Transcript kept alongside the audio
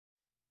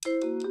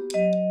Welcome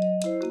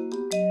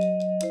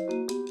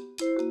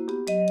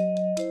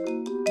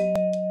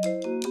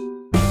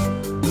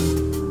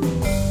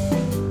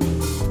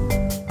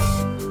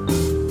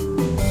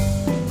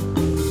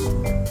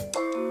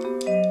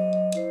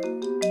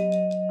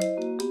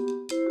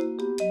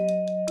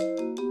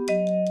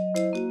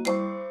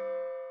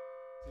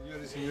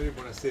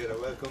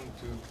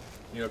to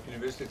New York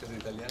University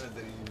Italiana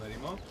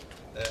zerilli-marimò.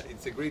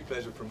 It's a great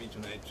pleasure for me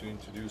tonight to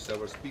introduce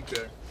our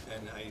speaker,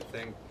 and I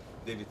thank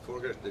David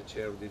Forger, the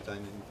chair of the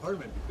Italian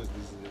department, because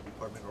this is a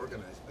department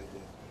organized by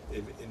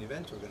an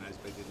event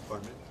organized by the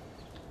department.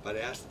 But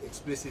I asked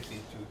explicitly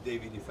to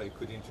David if I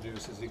could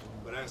introduce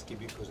Zygmunt Baran,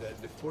 because I had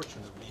the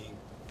fortune of being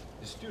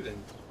a student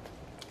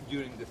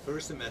during the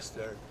first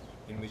semester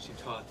in which he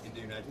taught in the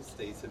United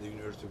States at the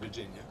University of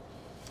Virginia.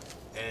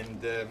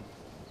 And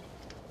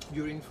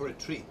you're in for a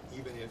treat,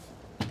 even if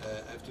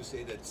I have to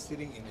say that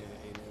sitting in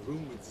a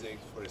room with Zig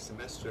for a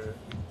semester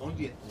with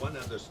only one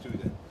other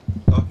student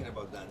talking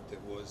about Dante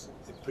was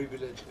a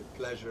privilege, a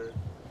pleasure,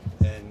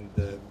 and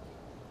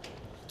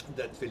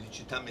that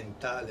felicità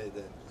mentale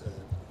that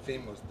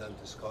famous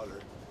Dante scholar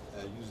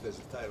used as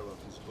a title of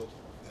his book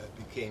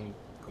became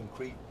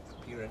concrete,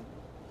 apparent,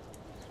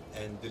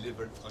 and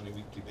delivered on a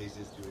weekly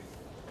basis during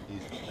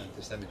his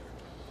Dante seminar.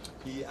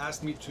 He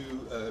asked me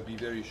to be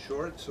very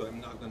short, so I'm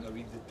not going to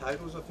read the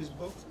titles of his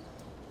books.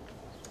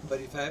 But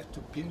if I have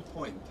to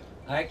pinpoint...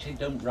 I actually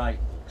don't write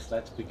books,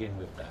 let's begin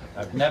with that.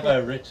 I've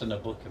never written a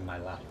book in my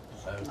life,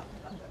 so...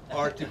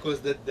 Articles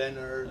that then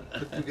are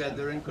put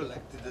together and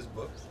collected as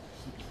books.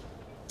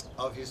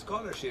 Of his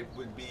scholarship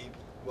would be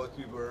what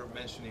we were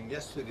mentioning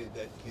yesterday,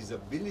 that his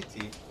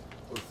ability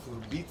or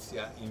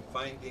furbizia in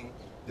finding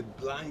the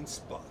blind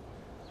spot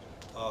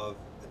of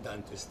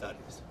Dante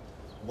studies.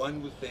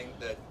 One would think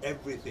that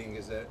everything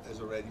has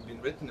already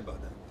been written about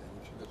Dante.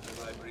 If you go to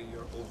the library,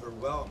 you're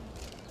overwhelmed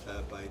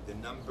by the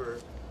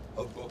number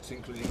of books,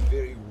 including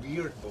very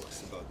weird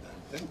books about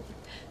Dante.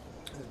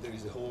 There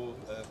is a whole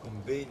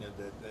convegno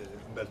that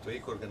Umberto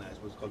Eco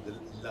organized, was called the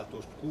Lato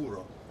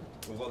Oscuro,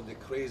 of all the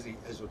crazy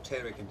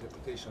esoteric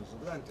interpretations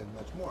of Dante and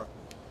much more.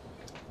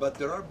 But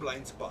there are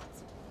blind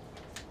spots.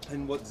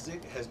 And what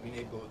Zig has been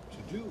able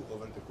to do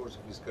over the course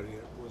of his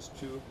career was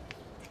to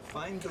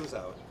find those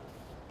out,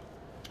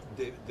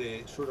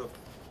 the sort of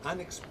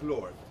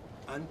unexplored,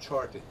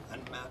 uncharted,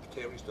 unmapped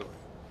territory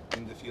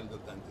in the field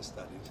of Dante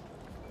studies.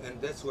 And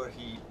that's where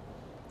he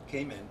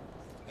came in,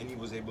 and he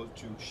was able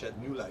to shed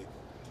new light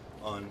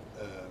on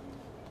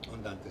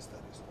Dante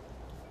studies.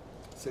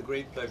 It's a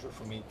great pleasure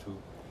for me to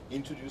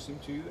introduce him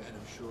to you, and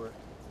I'm sure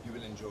you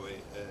will enjoy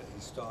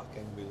his talk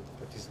and will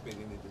participate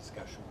in the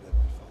discussion that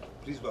will follow.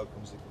 Please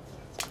welcome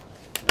Zygmunt.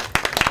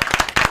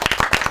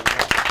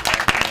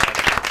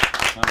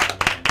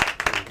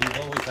 You've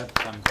always had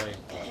some great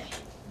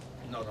watch.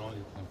 Not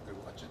only good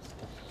watches.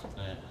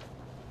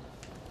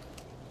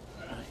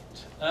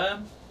 Right.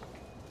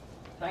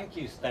 Thank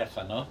you,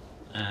 Stefano,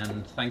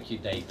 and thank you,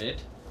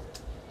 David.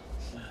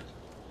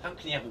 How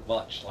can you have a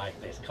watch like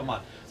this? Come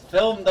on,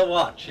 film the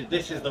watch.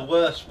 This is the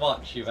worst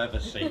watch you've ever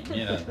seen.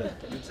 You know.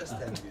 You're just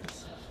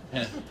envious.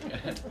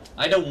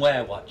 I don't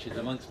wear watches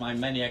amongst my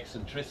many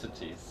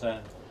eccentricities.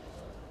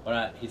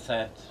 But he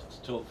said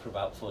to talk for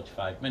about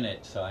 45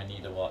 minutes, so I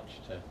need a watch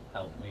to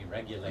help me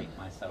regulate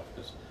myself,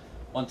 because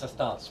once I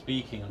start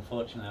speaking,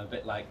 unfortunately, I'm a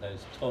bit like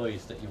those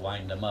toys that you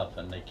wind them up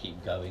and they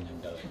keep going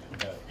and going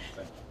and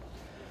going.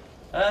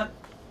 So,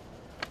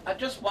 I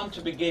just want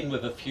to begin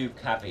with a few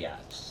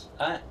caveats.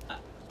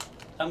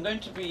 I'm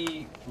going to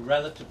be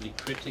relatively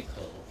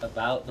critical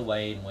about the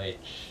way in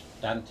which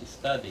Dante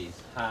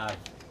studies have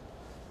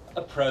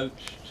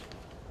approached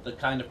the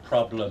kind of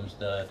problems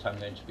that I'm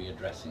going to be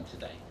addressing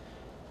today.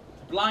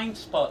 Blind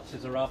spots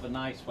is a rather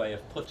nice way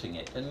of putting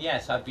it, and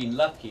yes, I've been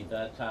lucky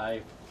that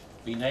I've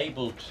been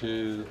able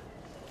to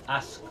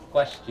ask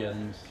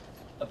questions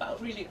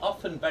about really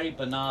often very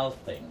banal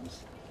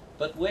things,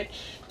 but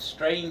which,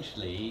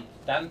 strangely,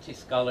 Dante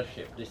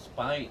scholarship,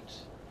 despite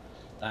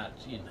that,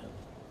 you know,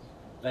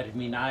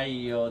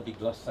 verminaio di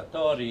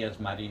glossatori, as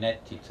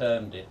Marinetti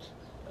termed it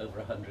over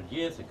 100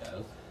 years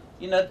ago,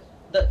 you know,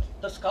 that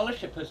the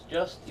scholarship has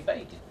just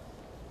evaded.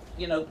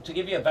 You know, to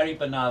give you a very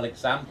banal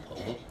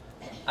example,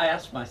 I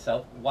asked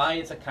myself, why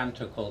is a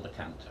canto called a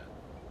canto?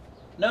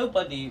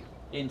 Nobody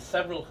in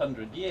several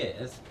hundred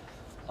years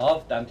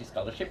of Dante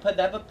scholarship had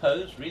ever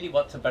posed really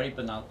what's a very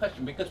banal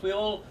question, because we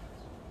all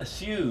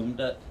assume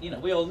that, you know,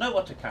 we all know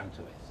what a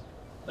canto is.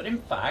 But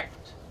in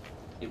fact,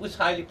 it was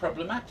highly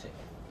problematic.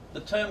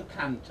 The term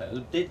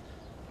canto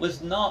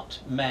was not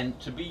meant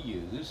to be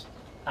used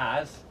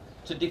as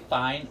to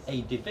define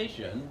a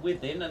division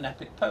within an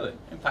epic poem.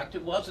 In fact,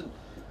 it wasn't,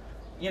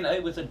 you know,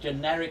 it was a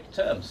generic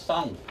term,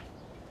 song.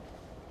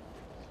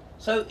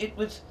 So it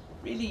was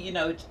really, you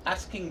know, it's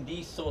asking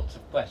these sorts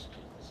of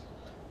questions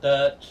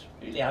that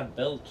really have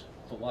built,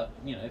 for what,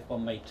 you know, if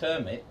one may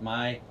term it,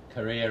 my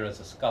career as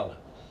a scholar.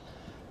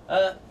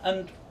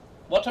 And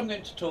what I'm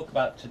going to talk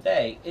about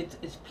today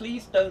is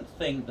please don't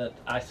think that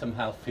I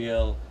somehow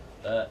feel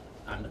that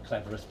I'm the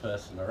cleverest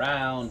person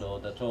around, or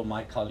that all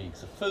my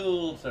colleagues are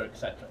fools, or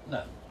etc.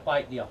 No,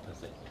 quite the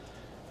opposite.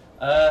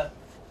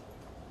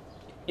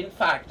 In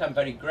fact, I'm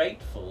very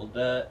grateful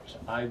that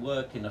I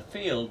work in a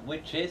field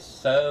which is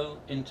so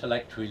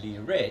intellectually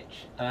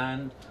rich,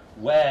 and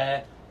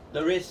where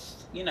there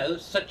is, you know,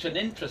 such an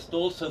interest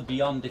also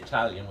beyond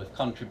Italian, with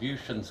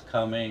contributions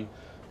coming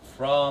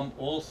from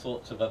all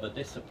sorts of other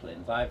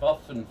disciplines. I've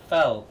often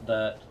felt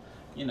that,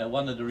 you know,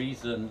 one of the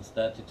reasons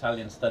that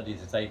Italian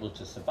studies is able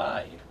to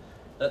survive,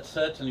 that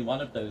certainly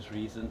one of those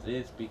reasons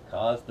is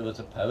because there was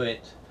a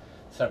poet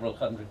several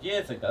hundred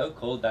years ago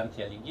called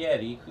Dante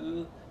Alighieri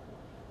who,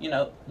 you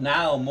know,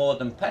 now more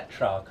than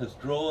Petrarch has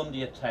drawn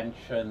the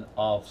attention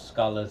of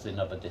scholars in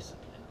other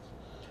disciplines.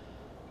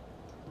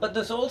 But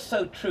there's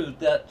also true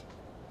that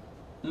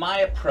my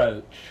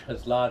approach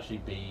has largely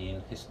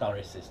been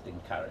historicist in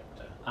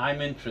character.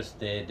 I'm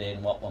interested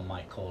in what one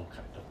might call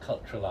kind of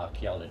cultural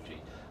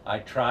archaeology. I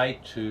try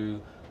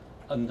to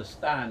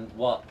understand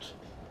what,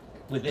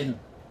 within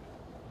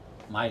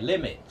my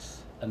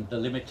limits, and the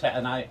limit,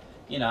 and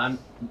I'm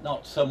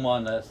not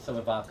someone, as some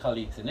of our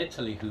colleagues in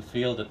Italy, who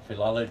feel that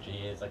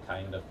philology is a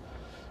kind of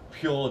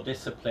pure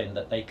discipline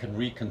that they can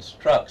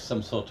reconstruct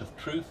some sort of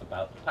truth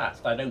about the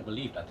past. I don't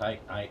believe that.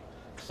 I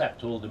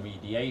accept all the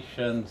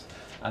mediations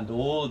and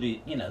all the,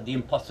 you know, the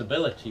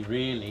impossibility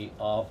really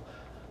of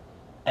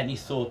any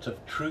sort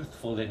of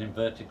truthful, in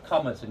inverted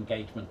commas,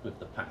 engagement with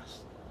the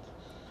past.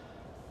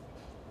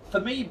 For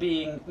me,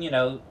 being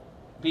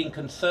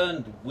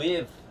concerned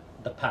with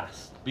the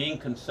past, being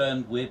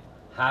concerned with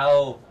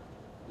how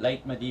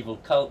late medieval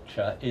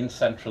culture in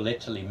central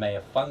Italy may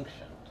have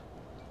functioned,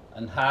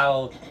 and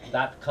how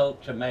that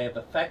culture may have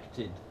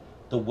affected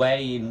the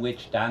way in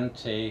which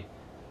Dante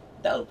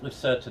dealt with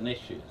certain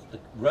issues,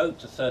 that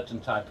wrote a certain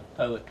type of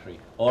poetry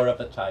or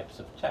other types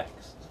of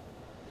texts.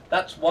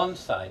 That's one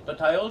side,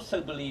 but I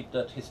also believe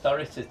that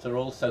historicists are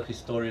also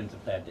historians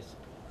of their discipline.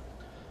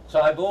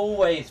 So I've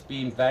always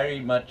been very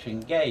much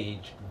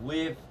engaged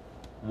with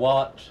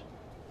what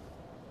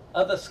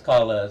other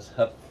scholars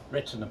have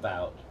written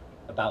about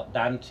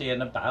Dante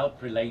and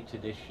about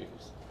related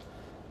issues.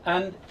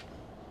 And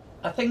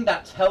I think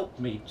that's helped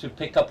me to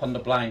pick up on the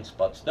blind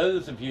spots.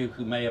 Those of you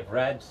who may have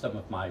read some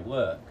of my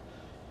work,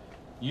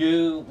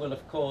 you will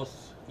of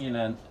course, you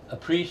know,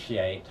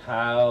 appreciate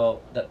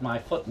how that my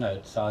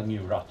footnotes are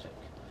neurotic.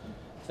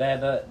 They're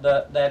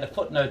the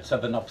footnotes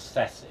of an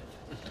obsessive,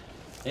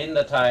 in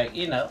that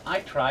I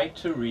try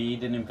to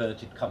read in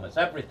inverted commas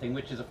everything,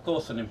 which is of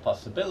course an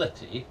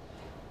impossibility,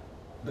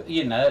 but,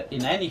 you know,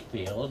 in any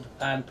field,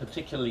 and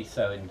particularly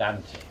so in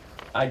Dante.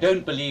 I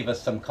don't believe,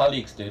 as some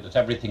colleagues do, that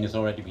everything has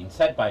already been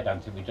said by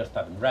Dante, we just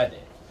haven't read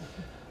it.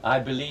 I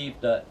believe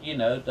that, you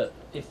know, that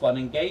if one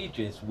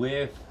engages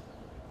with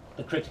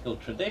the critical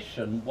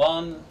tradition,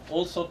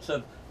 all sorts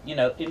of, you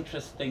know,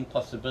 interesting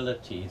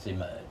possibilities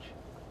emerge.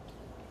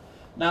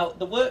 Now,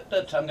 the work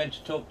that I'm going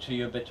to talk to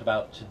you a bit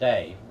about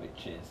today,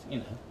 which is, you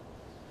know,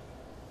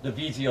 the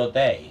visio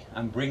Dei,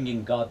 and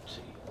bringing God to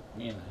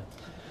you, you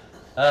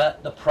know,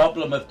 the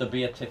problem of the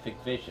beatific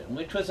vision,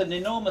 which was an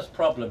enormous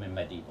problem in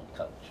medieval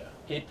culture.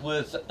 It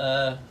was,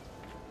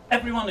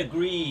 everyone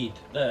agreed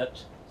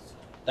that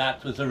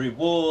that was a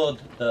reward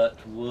that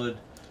would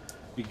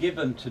be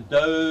given to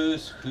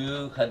those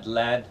who had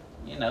led,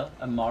 you know,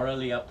 a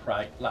morally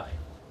upright life.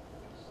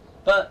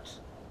 But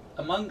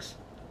amongst,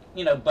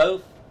 you know,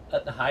 both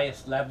at the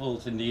highest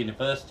levels in the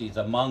universities,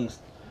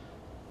 amongst,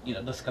 you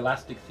know, the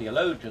scholastic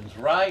theologians,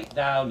 right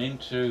down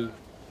into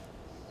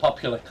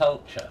popular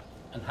culture,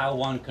 and how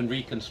one can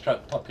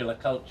reconstruct popular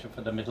culture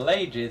for the Middle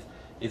Ages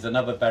is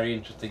another very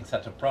interesting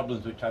set of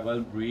problems, which I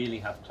won't really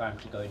have time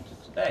to go into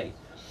today,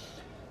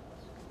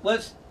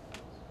 was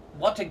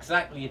what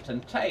exactly it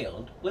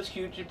entailed was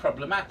hugely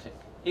problematic.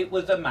 It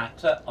was a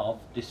matter of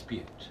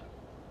dispute.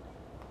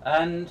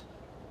 And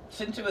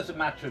since it was a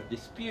matter of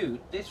dispute,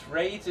 this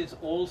raises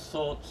all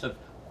sorts of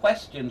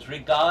questions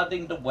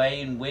regarding the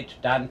way in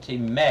which Dante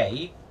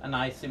may, and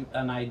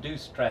I do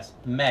stress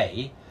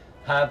may,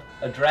 have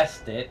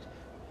addressed it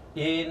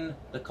in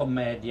the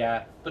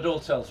Commedia, but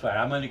also elsewhere.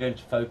 I'm only going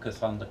to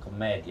focus on the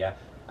Commedia,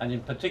 and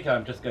in particular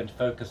I'm just going to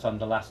focus on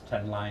the last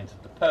 10 lines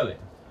of the poem,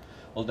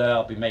 although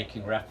I'll be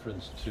making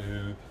reference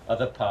to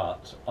other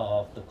parts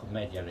of the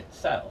Commedia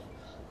itself.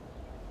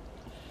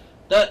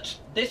 That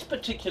this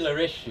particular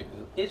issue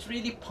is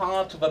really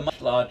part of a much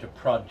larger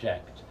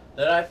project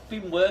that I've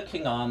been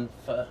working on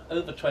for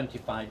over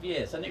 25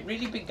 years, and it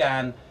really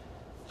began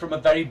from a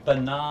very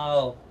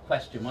banal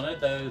question, one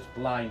of those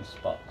blind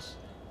spots.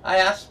 I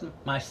asked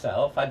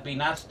myself, I'd been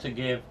asked to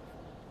give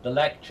the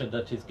lecture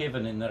that is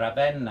given in the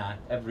Ravenna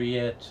every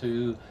year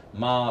to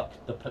mark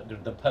the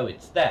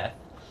poet's death,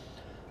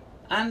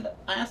 and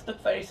I asked a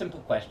very simple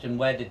question: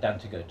 where did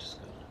Dante go to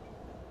school?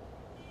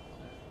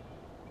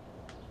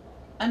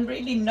 And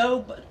really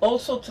all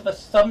sorts of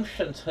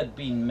assumptions had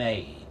been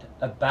made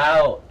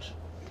about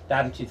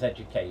Dante's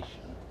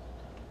education,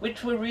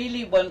 which were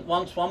really,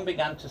 once one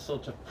began to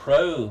sort of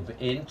probe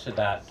into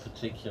that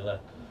particular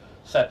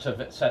set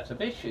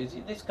of issues,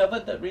 you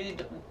discovered that really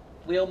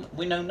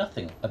we know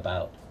nothing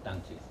about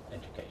Dante's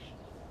education.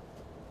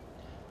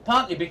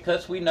 Partly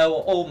because we know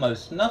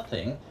almost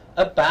nothing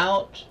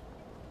about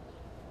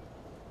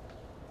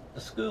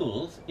the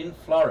schools in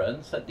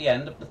Florence at the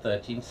end of the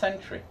 13th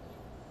century.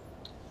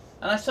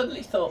 And I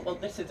suddenly thought, well,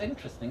 this is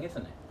interesting,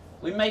 isn't it?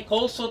 We make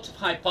all sorts of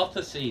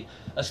hypotheses,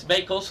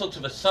 make all sorts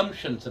of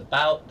assumptions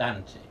about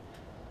Dante.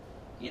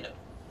 You know,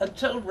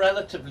 until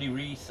relatively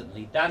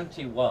recently,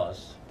 Dante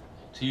was,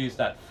 to use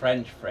that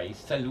French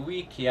phrase,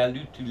 celui qui a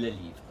lu tous les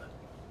livres.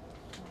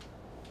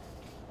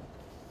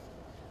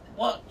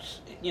 What,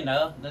 you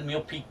know, nel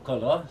mio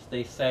piccolo, as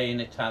they say in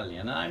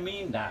Italian, and I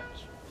mean that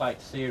quite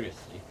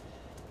seriously,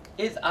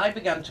 is I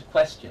began to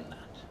question that.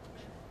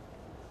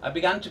 I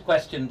began to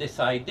question this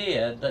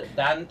idea that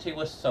Dante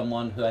was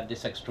someone who had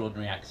this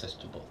extraordinary access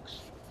to books.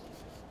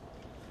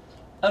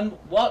 And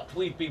what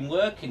we've been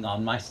working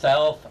on,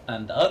 myself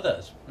and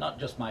others, not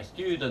just my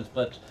students,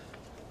 but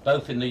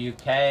both in the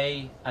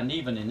UK and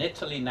even in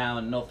Italy now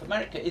and North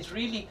America, is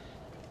really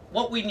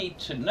what we need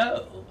to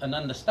know and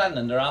understand.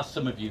 And there are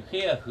some of you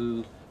here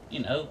who, you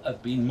know,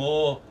 have been,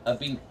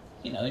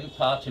 you know, in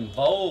part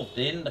involved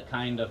in the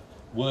kind of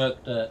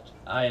work that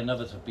I and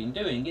others have been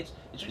doing. It's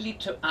really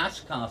to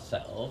ask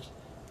ourselves,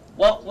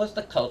 what was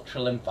the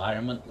cultural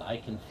environment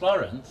like in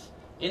Florence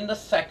in the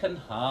second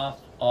half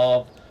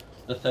of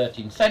the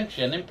 13th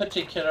century, and in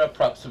particular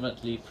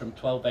approximately from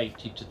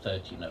 1280 to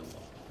 1301.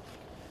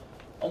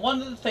 And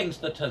one of the things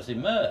that has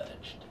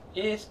emerged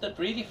is that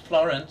really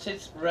Florence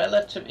is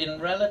in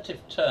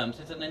relative terms,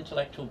 is an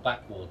intellectual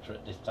backwater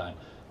at this time.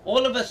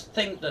 All of us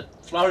think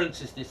that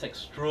Florence is this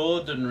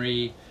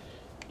extraordinary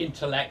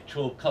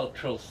intellectual,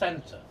 cultural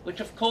center, which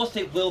of course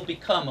it will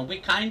become, and we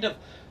kind of,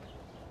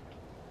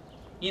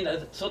 you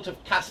know, sort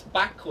of cast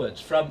backwards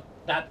from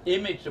that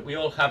image that we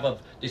all have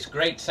of this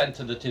great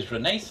center that is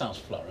Renaissance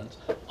Florence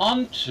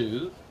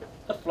onto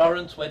the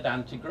Florence where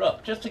Dante grew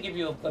up. Just to give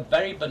you a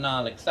very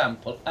banal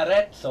example,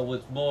 Arezzo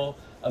was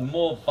a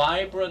more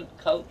vibrant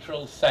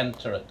cultural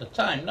center at the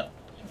time, not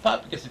in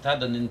part because it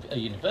had a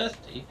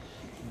university,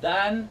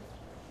 than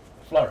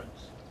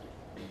Florence.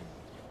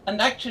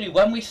 And actually,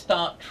 when we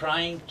start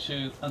trying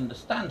to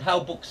understand how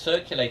books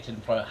circulated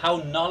in Florence, how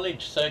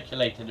knowledge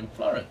circulated in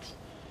Florence,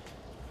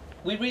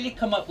 we really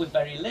come up with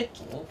very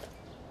little,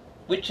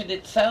 which in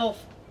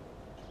itself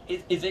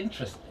is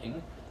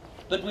interesting,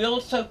 but we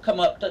also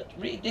come up that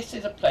really this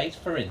is a place,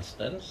 for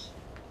instance,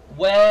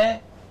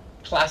 where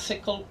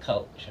classical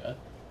culture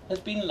has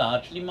been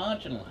largely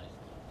marginalized.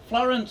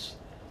 Florence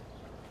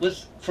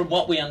was, from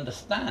what we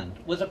understand,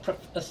 was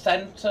a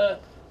center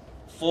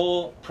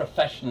for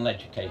professional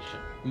education.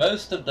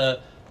 Most of the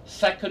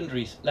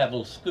secondary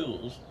level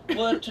schools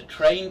were to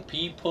train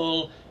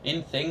people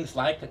in things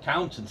like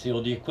accountancy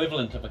or the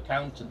equivalent of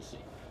accountancy,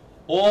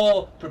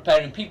 or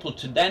preparing people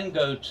to then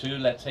go to,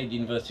 let's say, the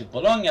University of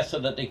Bologna so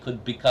that they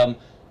could become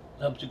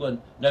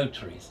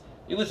notaries.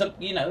 It was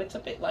you know, it's a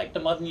bit like the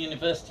modern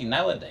university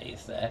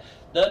nowadays there,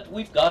 that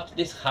we've got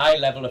this high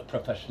level of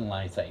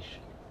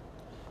professionalization.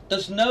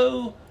 There's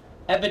no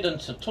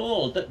evidence at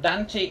all that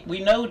Dante,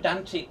 we know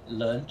Dante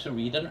learned to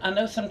read, and I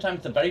know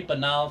sometimes the very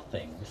banal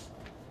things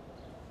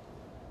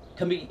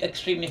can be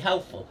extremely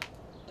helpful.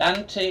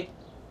 Dante,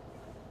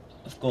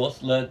 of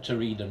course, learned to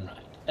read and write,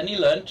 and he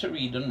learned to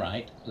read and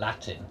write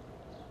Latin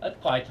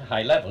at quite a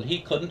high level. He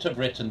couldn't have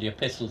written the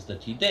epistles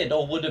that he did,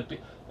 or would have been,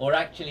 or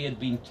actually had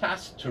been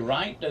tasked to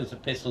write those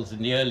epistles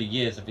in the early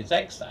years of his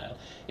exile,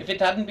 if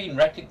it hadn't been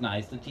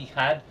recognized that he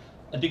had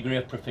a degree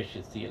of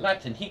proficiency in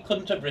Latin. He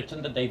couldn't have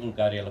written the De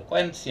Vulgari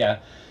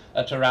Eloquentia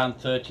at around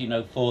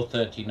 1304,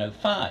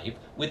 1305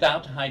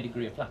 without a high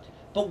degree of Latin.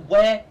 But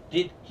where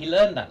did he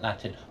learn that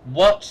Latin?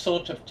 What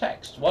sort of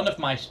text? One of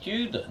my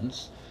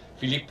students,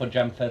 Filippo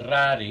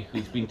Gianferrari,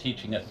 who's been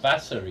teaching at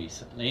Vassar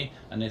recently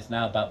and is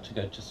now about to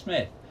go to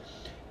Smith,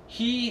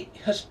 he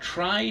has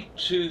tried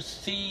to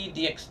see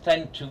the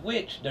extent to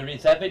which there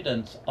is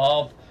evidence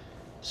of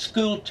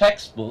school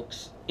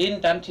textbooks in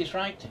Dante's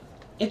writing.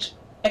 It's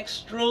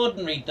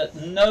extraordinary that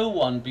no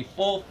one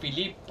before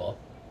Filippo,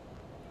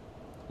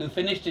 who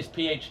finished his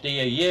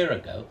PhD a year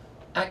ago,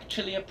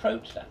 actually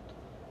approached that.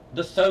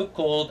 The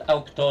so-called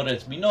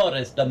autores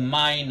minores, the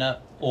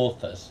minor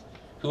authors,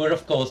 who are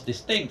of course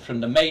distinct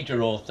from the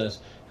major authors,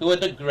 who are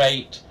the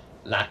great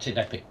Latin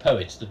epic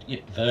poets,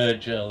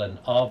 Virgil and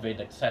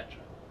Ovid, etc.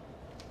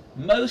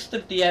 Most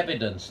of the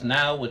evidence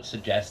now would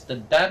suggest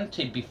that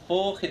Dante,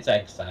 before his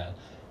exile,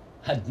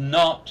 had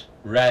not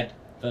read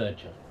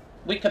Virgil.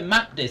 We can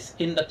map this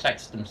in the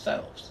texts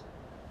themselves.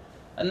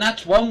 And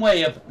that's one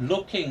way of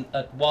looking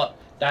at what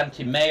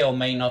Dante may or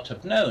may not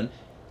have known,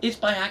 is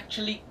by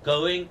actually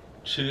going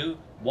to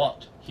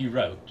what he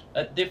wrote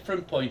at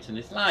different points in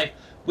his life,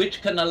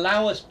 which can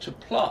allow us to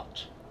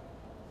plot.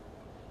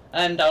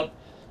 And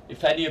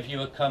if any of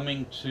you are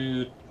coming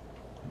to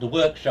the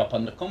workshop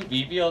on the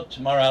Convivio,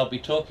 tomorrow I'll be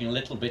talking a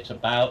little bit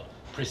about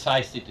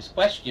precisely this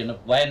question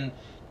of when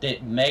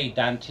may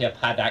Dante have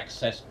had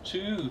access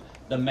to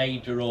the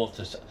major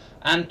authors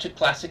and to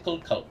classical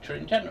culture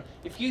in general.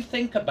 If you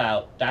think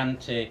about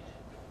Dante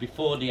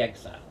before the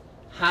exile,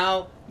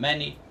 how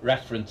many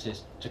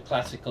references to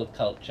classical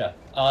culture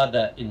are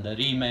there in the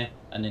Rime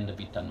and in the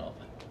Vita Nova?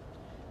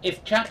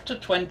 If chapter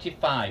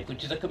 25,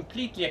 which is a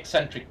completely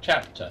eccentric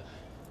chapter,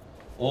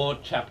 or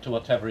chapter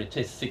whatever it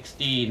is,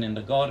 16 in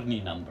the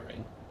Gorni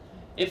numbering,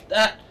 if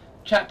that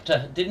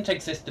chapter didn't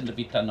exist in the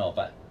Vita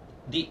Nova,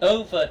 the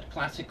overt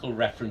classical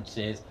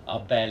references are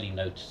barely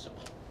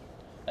noticeable.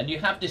 And you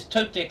have this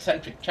totally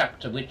eccentric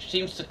chapter which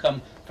seems to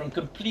come from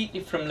completely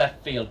from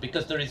left field,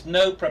 because there is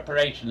no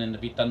preparation in the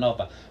Vita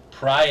Nova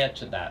prior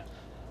to that,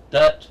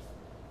 that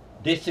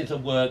this is a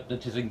work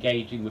that is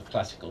engaging with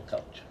classical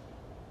culture.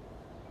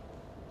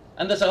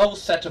 And there's a whole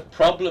set of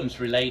problems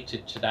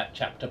related to that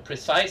chapter,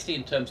 precisely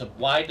in terms of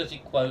why does he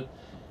quote,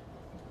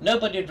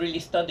 nobody had really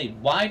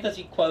studied, why does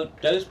he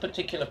quote those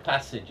particular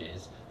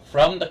passages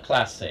from the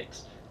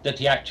classics that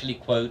he actually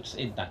quotes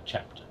in that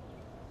chapter.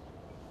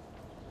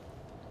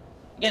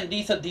 Again,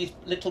 these are these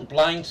little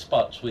blind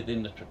spots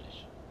within the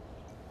tradition.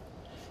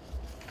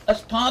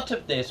 As part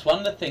of this, one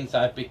of the things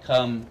I've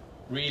become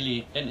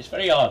really, and it's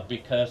very odd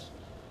because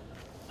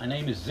my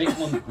name is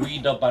Zygmunt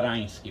Guido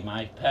Barański.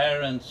 My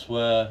parents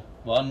were,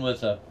 one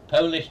was a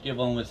Polish, the other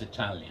one was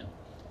Italian.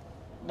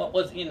 What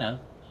was, you know,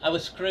 I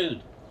was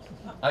screwed.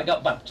 I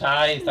got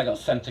baptized, I got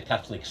sent to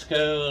Catholic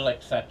school,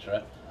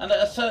 etc. And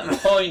at a certain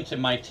point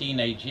in my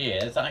teenage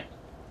years, I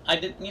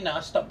didn't, you know, I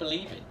stopped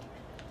believing.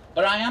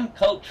 But I am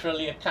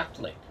culturally a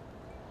Catholic.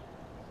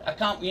 I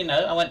can't, you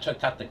know, I went to a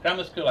Catholic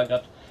grammar school,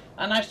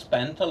 and I've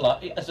spent a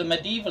lot, as a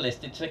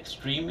medievalist, it's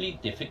extremely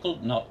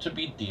difficult not to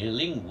be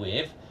dealing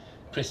with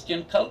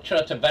Christian culture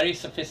at a very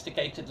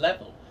sophisticated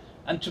level.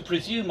 And to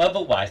presume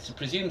otherwise, to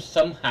presume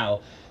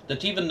somehow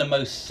that even the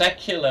most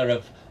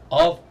secular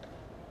of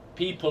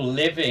people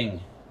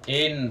living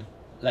in,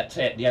 let's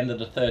say, at the end of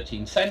the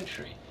 13th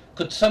century,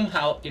 could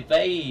somehow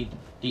evade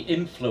the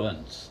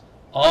influence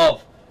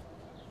of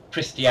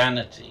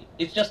Christianity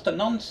is just a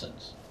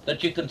nonsense.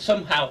 That you can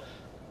somehow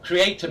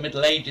create a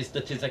Middle Ages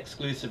that is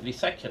exclusively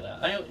secular.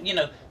 You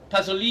know,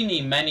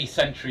 Pasolini, many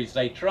centuries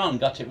later on,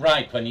 got it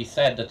right when he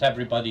said that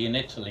everybody in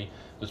Italy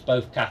was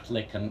both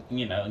Catholic and,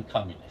 you know, and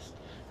communist,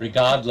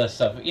 regardless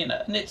of, you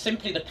know, and it's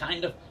simply the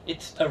kind of,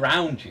 it's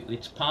around you.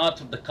 It's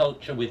part of the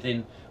culture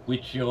within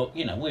which you're,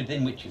 you know,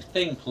 within which you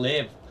think,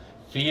 live,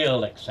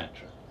 feel, etc.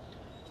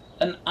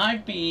 And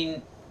I've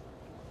been,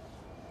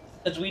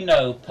 as we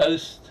know,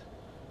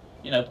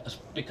 you know,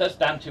 because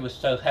Dante was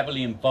so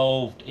heavily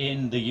involved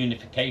in the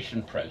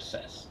unification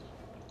process,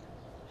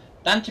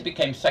 Dante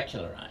became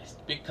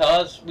secularized,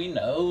 because we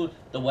know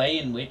the way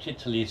in which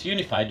Italy is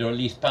unified, or at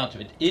least part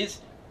of it, is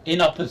in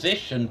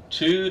opposition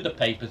to the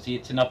papacy,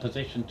 it's in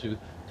opposition to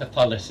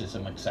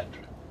Catholicism, etc.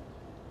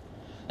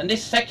 And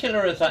this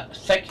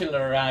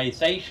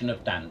secularization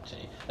of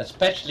Dante,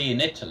 especially in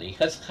Italy,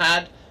 has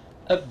had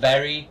a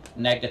very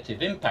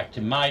negative impact,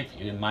 in my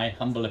view, in my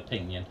humble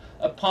opinion,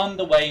 upon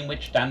the way in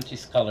which Dante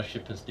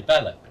scholarship has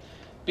developed,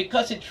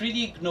 because it's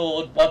really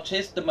ignored what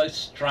is the most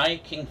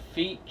striking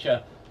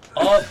feature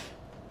of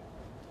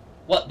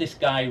what this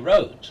guy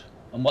wrote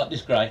and what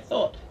this guy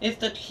thought, is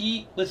that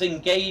he was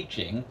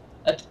engaging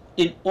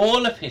in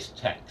all of his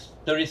texts.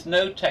 There is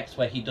no text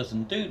where he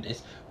doesn't do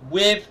this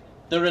with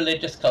the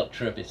religious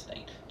culture of his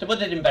day. To put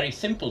it in very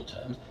simple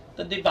terms,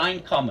 the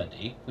Divine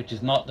Comedy, which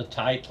is not the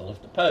title of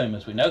the poem,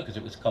 as we know, because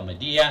it was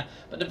Commedia,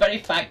 but the very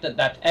fact that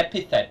that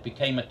epithet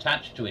became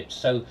attached to it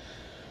so,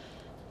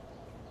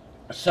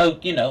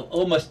 you know,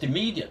 almost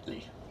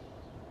immediately,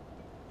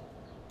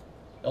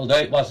 although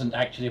it wasn't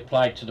actually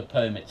applied to the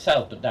poem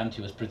itself, but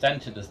Dante was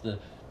presented as the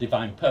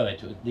divine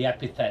poet. The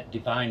epithet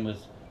divine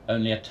was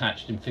only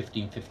attached in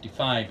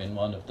 1555 in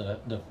one of the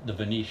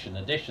Venetian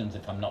editions,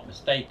 if I'm not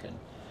mistaken,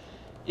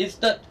 is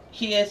that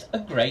he is a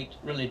great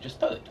religious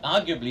poet,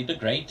 arguably the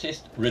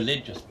greatest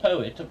religious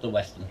poet of the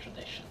Western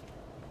tradition.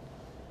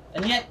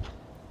 And yet,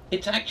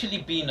 it's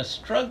actually been a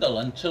struggle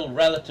until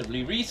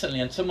relatively recently,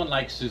 and someone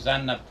like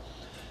Susanna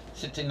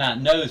Sittinat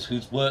knows,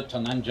 who's worked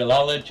on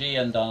angelology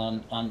and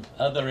on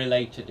other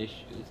related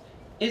issues,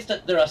 is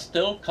that there are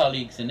still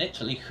colleagues in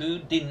Italy who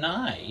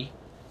deny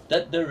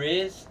that there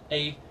is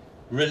a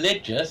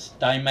religious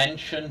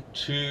dimension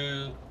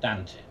to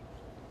Dante.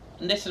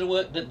 And this is a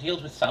work that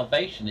deals with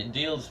salvation. It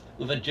deals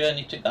with a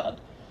journey to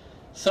God.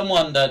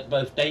 Someone that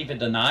both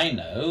David and I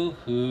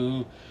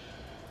know,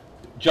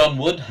 John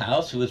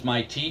Woodhouse, who was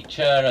my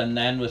teacher and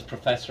then was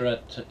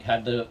professor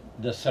had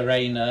the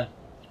Serena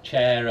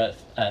chair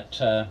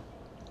at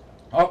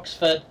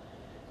Oxford,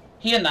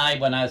 he and I,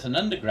 when I was an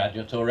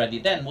undergraduate already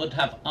then, would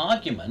have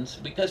arguments,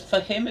 because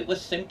for him it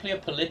was simply a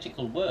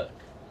political work.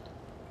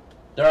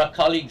 There are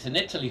colleagues in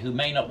Italy who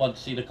may not want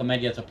to see the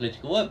Commedia as a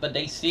political work, but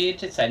they see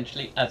it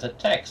essentially as a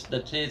text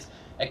that is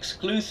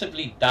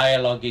exclusively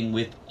dialoguing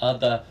with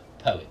other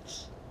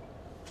poets.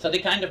 So they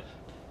kind of,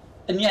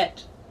 and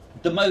yet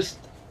the most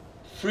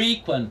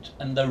frequent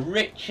and the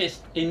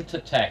richest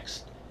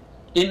intertext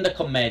in the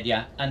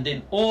Commedia and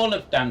in all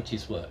of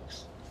Dante's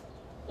works,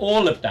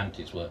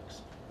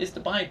 is the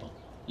Bible.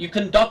 You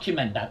can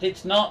document that.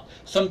 It's not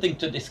something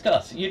to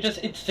discuss.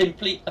 It's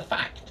simply a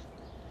fact.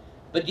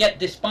 But yet,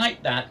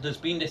 despite that, there's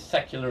been this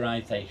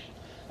secularization.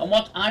 And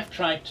what I've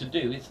tried to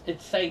do is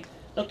say,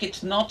 look,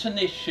 it's not an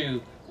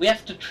issue. We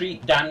have to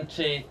treat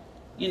Dante,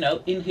 you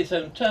know, in his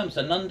own terms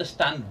and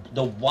understand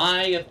the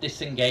why of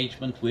this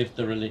engagement with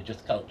the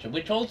religious culture,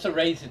 which also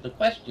raises the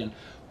question,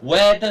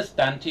 where does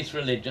Dante's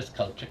religious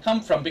culture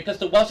come from? Because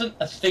there wasn't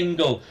a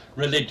single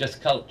religious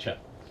culture.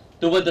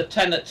 There were the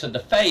tenets of the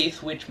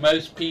faith, which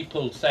most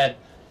people said,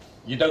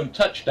 you don't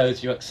touch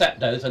those, you accept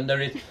those, and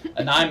there is,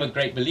 and I'm a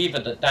great believer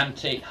that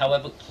Dante,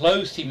 however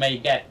close he may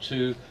get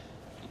to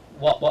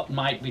what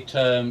might be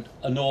termed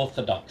an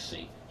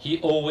orthodoxy, he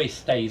always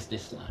stays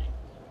this line.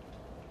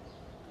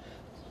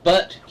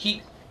 But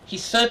he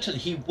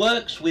certainly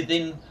works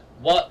within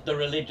what the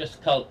religious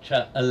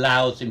culture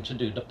allows him to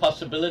do, the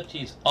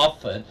possibilities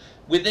offered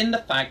within the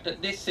fact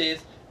that this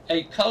is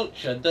a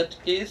culture that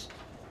is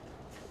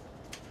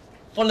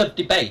full of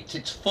debates,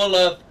 it's full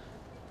of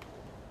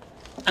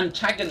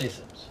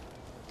antagonisms.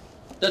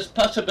 There's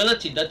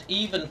possibility that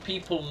even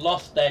people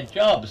lost their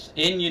jobs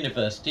in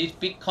universities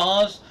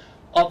because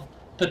of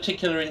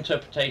particular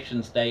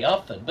interpretations they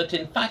offered. But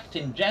in fact,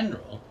 in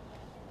general,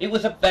 it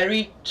was a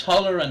very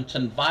tolerant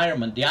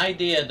environment. The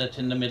idea that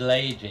in the Middle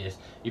Ages,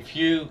 if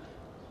you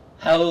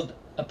held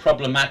a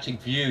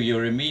problematic view, you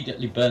were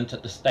immediately burnt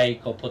at the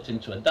stake or put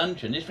into a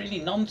dungeon is really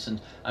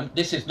nonsense.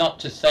 This is not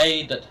to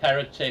say that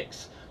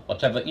heretics,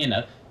 whatever, you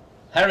know,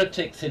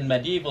 heretics in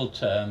medieval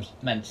terms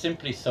meant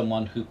simply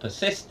someone who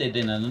persisted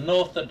in an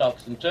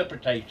unorthodox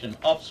interpretation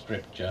of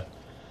Scripture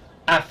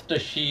after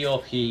she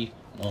or he,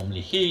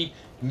 normally he,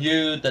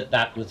 knew that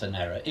that was an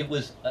error. It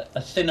was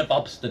a sin of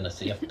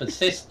obstinacy, of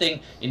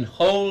persisting in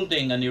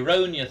holding an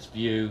erroneous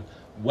view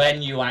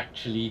when you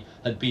actually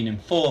had been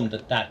informed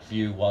that that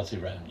view was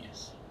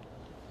erroneous.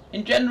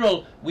 In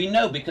general, we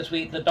know, because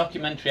the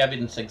documentary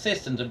evidence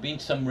exists, and there have been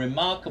some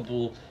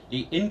remarkably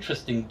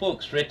interesting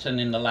books written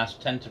in the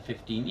last 10 to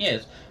 15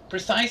 years,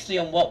 precisely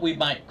on what we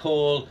might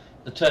call,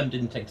 the term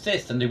didn't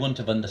exist, and they wouldn't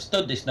have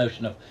understood this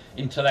notion of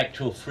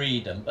intellectual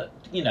freedom, but,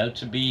 you know,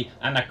 to be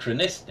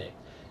anachronistic,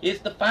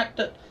 is the fact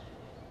that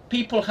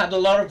people had a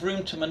lot of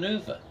room to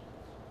maneuver,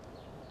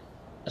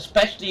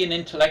 especially in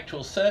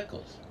intellectual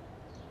circles.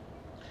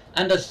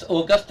 And as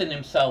Augustine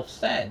himself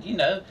said, you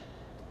know,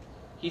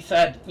 he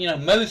said, you know,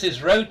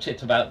 Moses wrote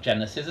it about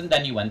Genesis and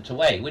then he went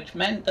away, which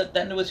meant that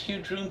then there was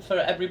huge room for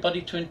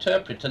everybody to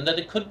interpret, and that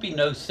it could be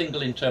no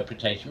single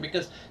interpretation,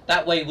 because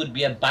that way would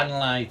be a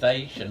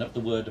banalization of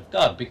the Word of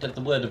God, because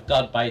the Word of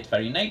God by its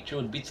very nature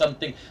would be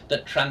something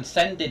that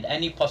transcended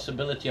any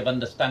possibility of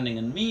understanding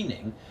and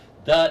meaning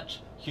that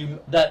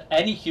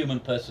any human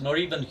person, or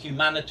even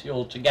humanity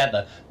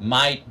altogether,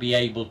 might be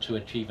able to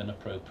achieve and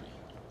appropriate.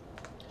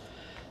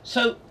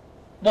 So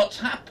what's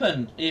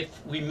happened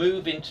if we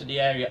move into the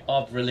area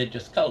of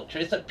religious culture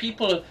is that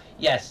people,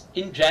 yes,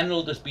 in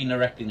general there's been a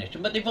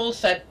recognition, but they've all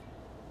said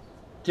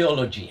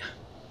theologia,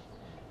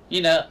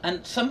 you know,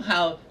 and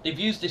somehow they've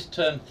used this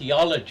term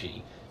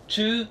theology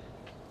to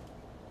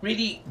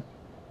really,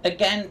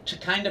 again, to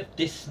kind of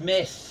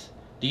dismiss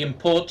the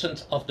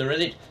importance of the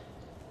religion.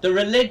 The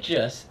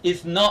religious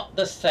is not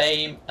the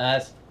same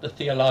as the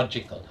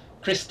theological.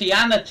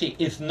 Christianity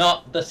is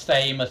not the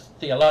same as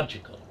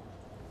theological.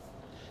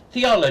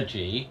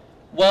 Theology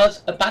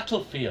was a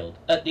battlefield.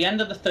 At the end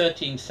of the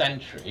 13th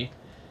century,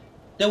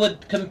 there were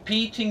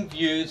competing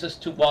views as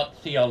to what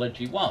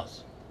theology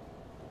was.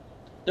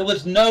 There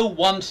was no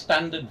one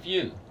standard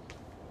view.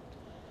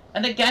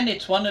 And again,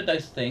 it's one of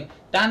those things.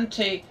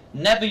 Dante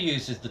never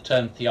uses the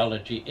term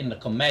theology in the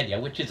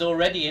Commedia, which is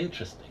already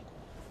interesting.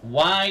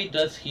 Why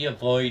does he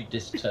avoid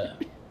this term?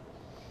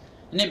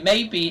 And it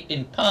may be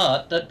in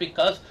part that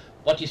because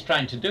what he's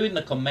trying to do in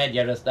the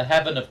Commedia, as the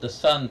heaven of the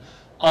sun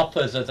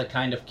offers as a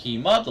kind of key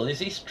model, is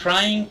he's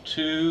trying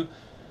to,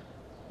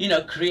 you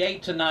know,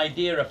 create an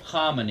idea of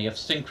harmony, of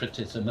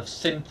syncretism, of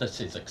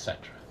synthesis, etc.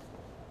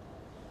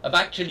 Of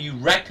actually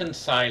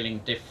reconciling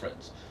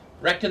difference,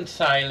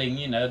 reconciling,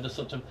 you know, the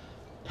sort of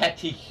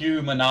petty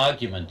human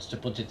arguments, to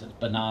put it as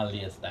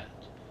banally as that,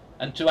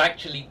 and to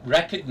actually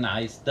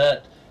recognize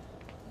that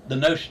the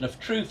notion of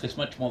truth is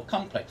much more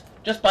complex.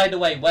 Just by the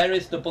way, where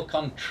is the book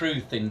on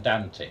truth in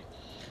Dante?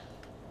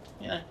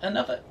 You know,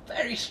 another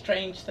very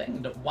strange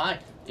thing. That why,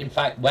 in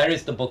fact, where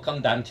is the book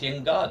on Dante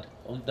and God,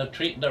 or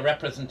the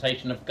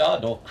representation of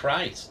God, or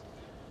Christ,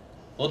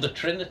 or the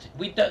Trinity?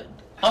 We don't.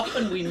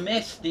 Often we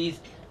miss these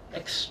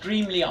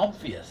extremely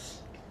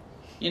obvious,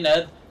 you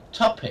know,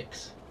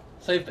 topics.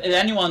 So if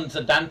anyone's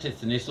a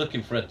Dantist and is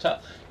looking for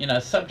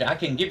a subject, I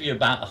can give you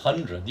about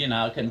 100. You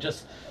know, I can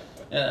just.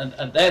 And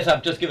there's,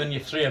 I've just given you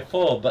 3 or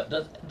 4, but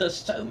there's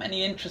so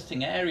many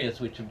interesting areas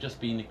which have just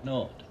been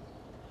ignored.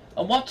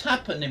 And what's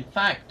happened, in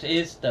fact,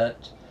 is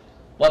that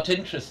what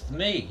interests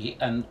me,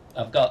 and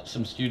I've got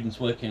some students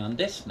working on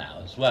this now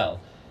as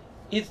well,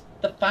 is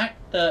the fact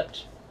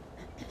that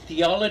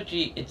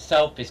theology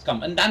itself is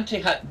common. And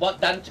Dante had,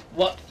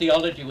 what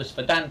theology was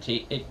for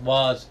Dante, it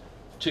was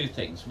 2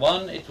 things.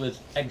 One, it was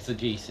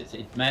exegesis.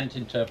 It meant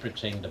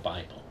interpreting the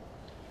Bible.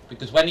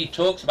 Because when he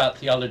talks about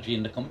theology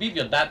in the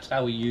Convivio, that's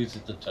how he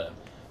uses the term.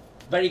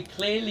 Very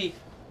clearly,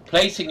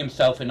 placing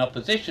himself in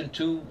opposition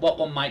to what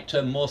one might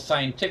term more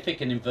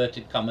scientific, in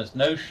inverted commas,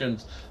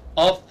 notions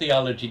of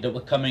theology that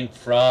were coming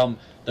from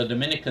the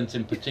Dominicans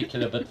in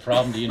particular, but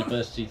from the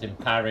universities in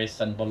Paris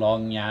and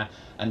Bologna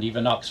and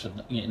even Oxford,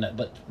 you know,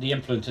 but the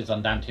influences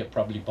on Dante are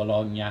probably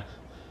Bologna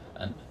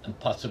and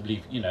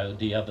possibly, you know,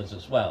 the others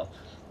as well.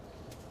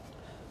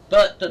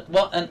 But that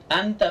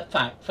and the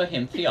fact for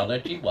him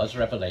theology was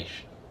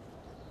revelation,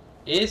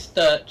 is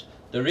that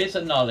there is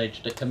a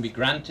knowledge that can be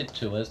granted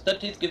to us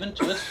that is given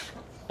to us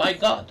by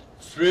God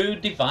through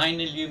divine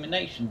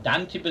illumination.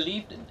 Dante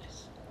believed in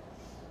this.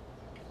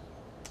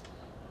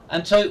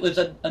 And so it was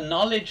a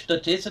knowledge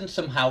that isn't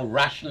somehow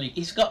rationally,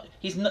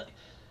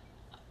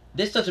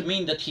 this doesn't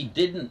mean that he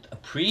didn't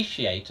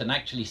appreciate and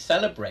actually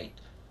celebrate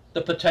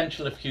the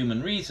potential of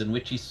human reason,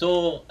 which he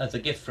saw as a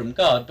gift from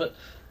God, but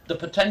the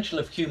potential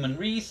of human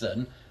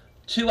reason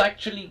to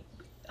actually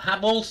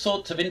have all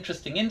sorts of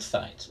interesting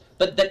insights,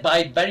 but that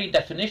by very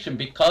definition,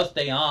 because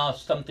they are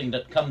something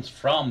that comes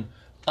from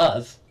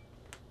us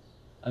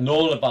and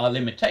all of our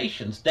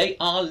limitations, they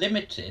are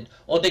limited,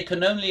 or they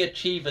can only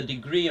achieve a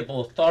degree of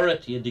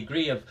authority, a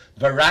degree of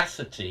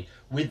veracity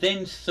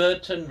within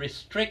certain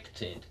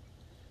restricted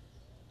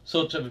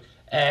sort of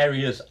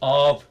areas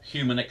of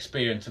human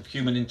experience, of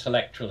human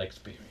intellectual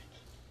experience.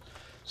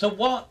 So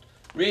what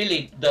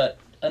really,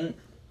 and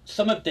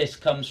some of this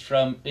comes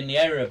from, in the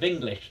area of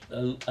English,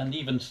 and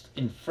even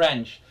in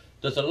French,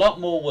 there's a lot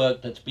more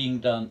work that's being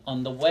done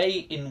on the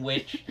way in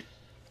which,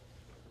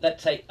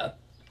 let's say, a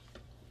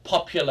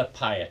popular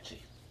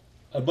piety,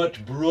 a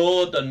much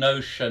broader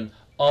notion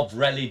of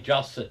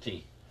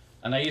religiosity,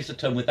 and I use the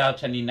term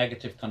without any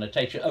negative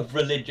connotation, of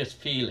religious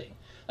feeling,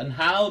 and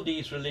how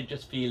these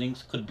religious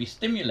feelings could be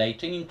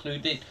stimulating,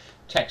 including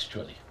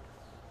textually.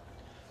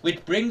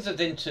 Which brings us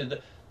into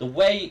the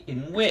way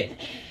in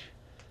which,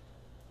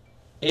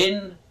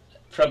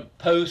 from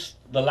post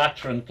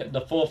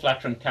the Fourth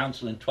Lateran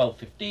Council in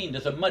 1215,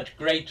 there's a much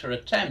greater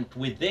attempt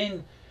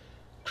within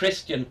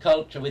Christian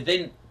culture,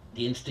 within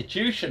the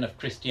institution of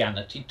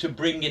Christianity, to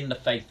bring in the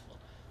faithful,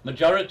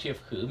 majority of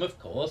whom, of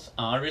course,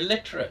 are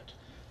illiterate.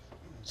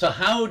 So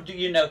how do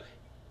you know?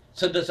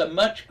 So there's a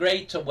much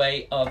greater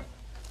way of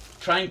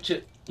trying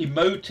to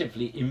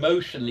emotively,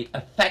 emotionally,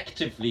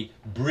 affectively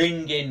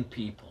bring in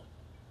people.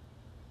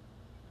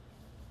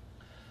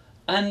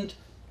 And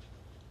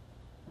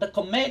the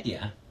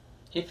Commedia,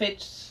 if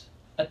it's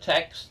a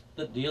text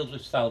that deals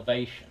with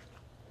salvation,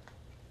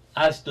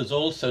 as does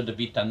also the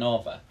Vita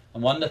Nova,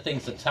 and one of the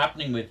things that's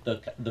happening with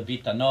the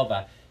Vita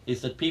Nova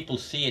is that people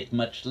see it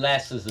much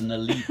less as an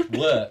elite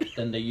work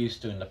than they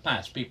used to in the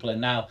past. People are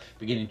now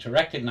beginning to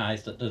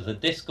recognize that there's a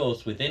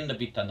discourse within the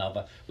Vita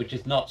Nova which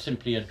is not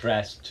simply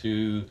addressed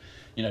to,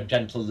 you know,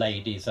 gentle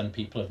ladies and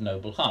people of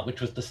noble heart, which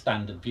was the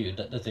standard view,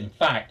 that there's in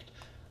fact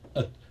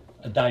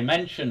a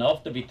dimension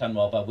of the Vita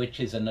Nova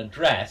which is an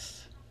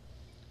address,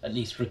 at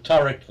least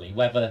rhetorically,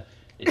 whether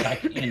it's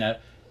actually, you know,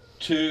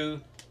 to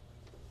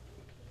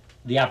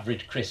the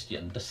average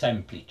Christian, the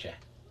semplice,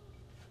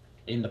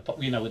 in the,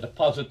 you know, with the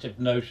positive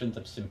notions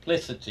of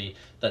simplicity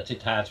that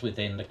it has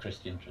within the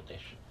Christian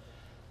tradition.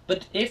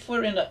 But if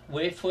we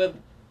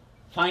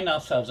find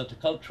ourselves at a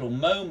cultural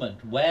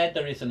moment where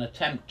there is an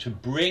attempt to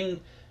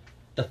bring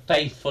the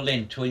faithful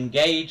in, to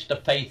engage the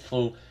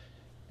faithful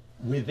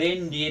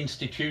within the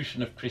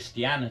institution of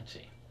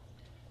Christianity,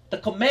 the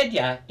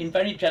Commedia,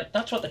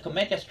 that's what the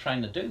Commedia is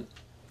trying to do.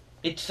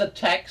 It's a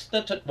text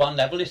that at one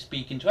level is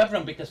speaking to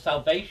everyone, because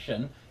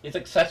salvation is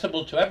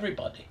accessible to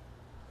everybody.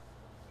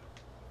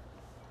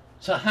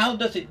 So how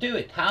does it do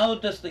it? How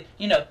does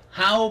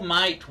how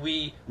might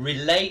we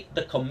relate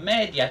the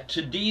Commedia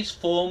to these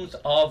forms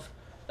of,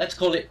 let's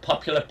call it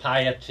popular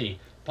piety,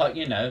 but,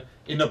 you know,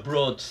 in a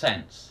broad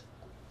sense?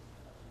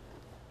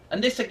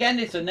 And this again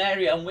is an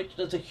area in which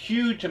there's a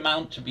huge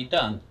amount to be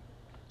done.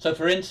 So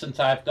for instance,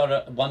 I've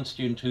got one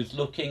student who's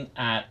looking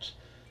at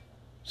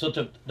sort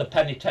of the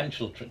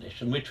penitential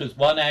tradition, which was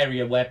one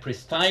area where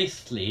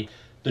precisely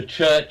the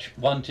church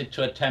wanted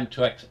to attempt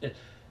to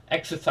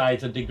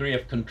exercise a degree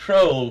of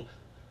control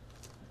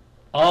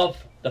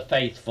of the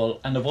faithful,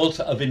 and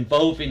of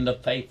involving the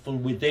faithful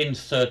within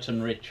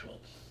certain rituals.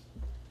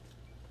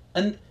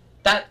 And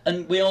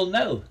we all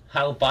know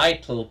how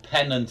vital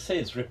penance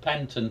is,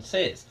 repentance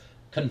is,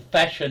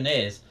 confession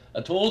is,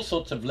 at all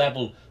sorts of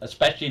levels,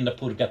 especially in the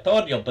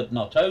Purgatorio, but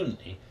not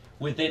only,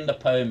 within the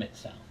poem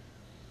itself.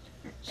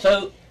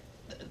 So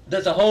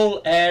there's a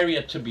whole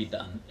area to be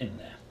done in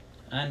there,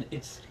 and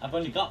I've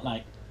only got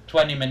like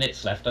 20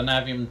 minutes left, and I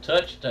haven't even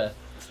touched the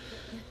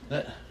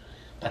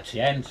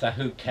pazienza.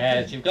 Who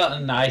cares? You've got a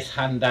nice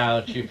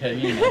handout. You can,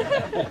 you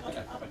know.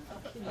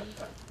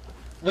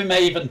 We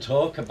may even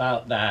talk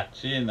about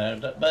that, you know,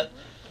 but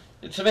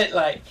it's a bit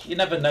like, you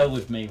never know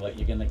with me what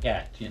you're going to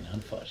get, you know,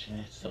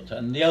 unfortunately.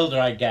 And the older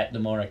I get, the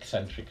more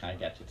eccentric I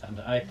get it, and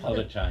I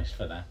apologize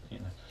for that, you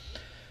know.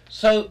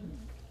 So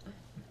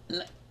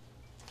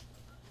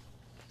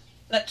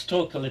let's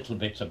talk a little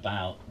bit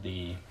about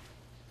the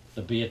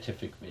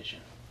beatific vision.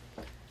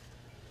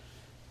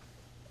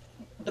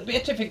 The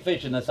beatific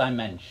vision, as I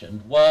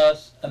mentioned,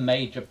 was a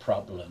major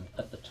problem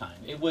at the time.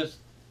 It was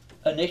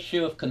an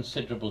issue of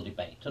considerable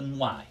debate. And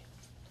why?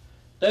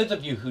 Those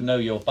of you who know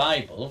your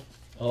Bible,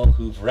 or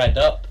who've read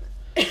up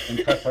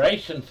in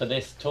preparation for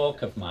this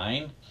talk of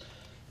mine,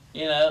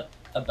 you know,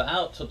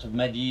 about sort of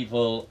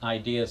medieval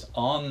ideas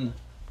on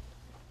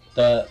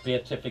the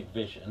beatific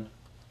vision,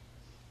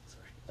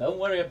 don't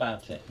worry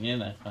about it, you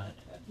know.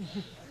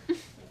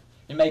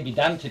 It may be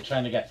Dante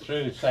trying to get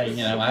through, saying,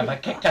 you know, ma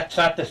che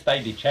cazzate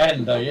stai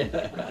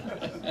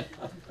dicendo?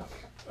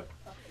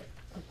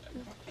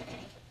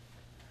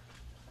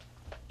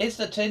 Is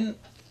that in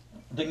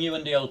the New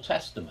and the Old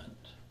Testament,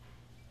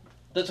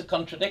 there's a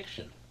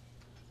contradiction.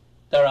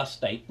 There are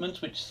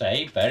statements which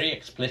say very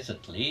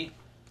explicitly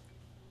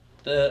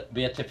the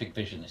beatific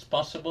vision is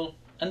possible,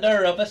 and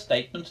there are other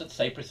statements that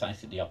say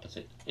precisely the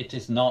opposite. It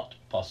is not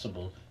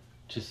possible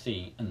to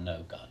see and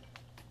know God.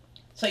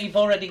 So you've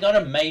already got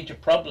a major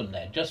problem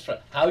there, just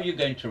for how you're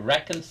going to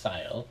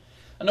reconcile.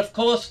 And of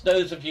course,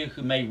 those of you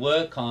who may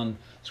work on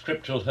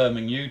scriptural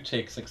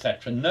hermeneutics,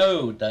 etc.,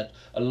 know that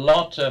a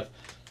lot of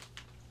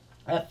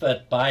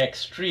effort by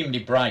extremely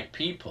bright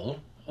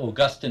people,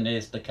 Augustine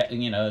is the,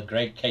 you know, a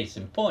great case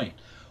in point,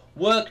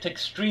 worked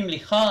extremely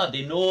hard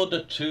in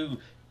order to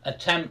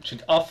attempt to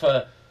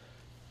offer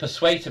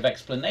persuasive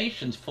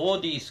explanations for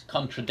these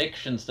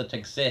contradictions that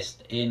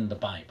exist in the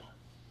Bible.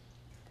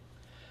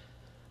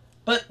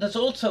 But there's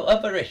also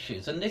other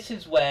issues, and this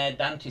is where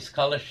Dante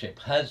scholarship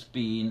has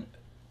been,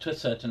 to a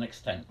certain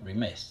extent,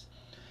 remiss.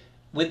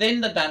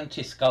 Within the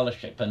Dante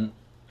scholarship, and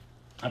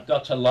I've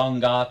got a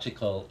long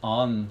article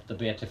on the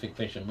beatific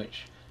vision,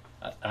 which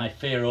I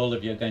fear all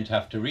of you are going to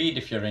have to read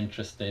if you're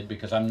interested,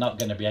 because I'm not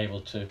going to be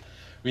able to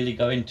really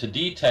go into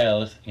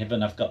details,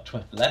 given I've got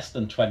less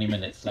than 20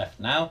 minutes left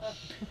now,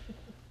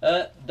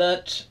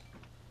 that,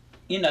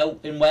 you know,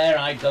 in where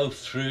I go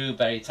through,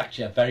 it's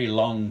actually a very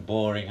long,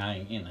 boring,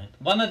 you know.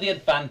 One of the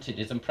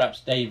advantages, and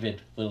perhaps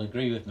David will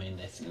agree with me in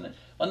this, you know,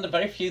 one of the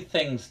very few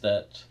things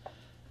that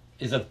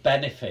is of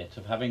benefit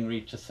of having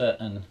reached a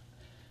certain,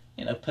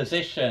 you know,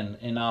 position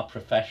in our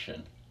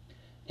profession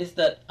is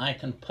that I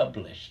can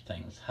publish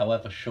things,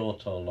 however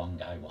short or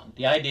long I want.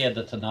 The idea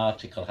that an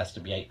article has to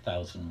be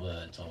 8,000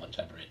 words or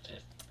whatever it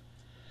is.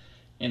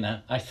 You know,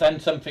 I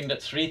send something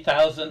that's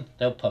 3,000,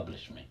 they'll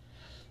publish me.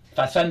 If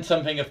I send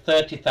something of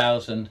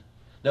 30,000,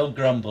 they'll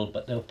grumble,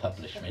 but they'll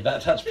publish me.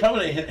 That's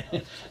probably,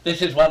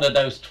 this is one of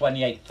those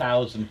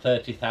 28,000,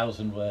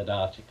 30,000 word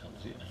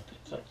articles, you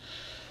know.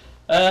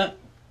 So,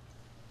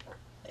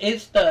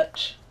 is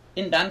that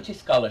in Dante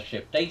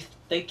scholarship,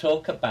 they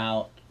talk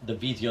about the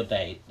visio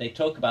Dei, they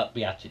talk about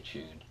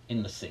beatitude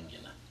in the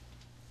singular.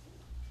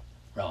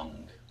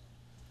 Wrong.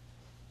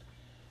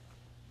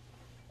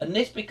 And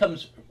this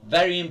becomes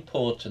very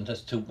important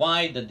as to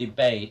why the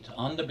debate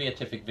on the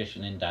beatific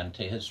vision in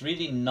Dante has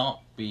really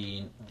not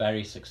been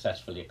very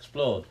successfully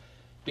explored,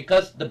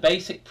 because the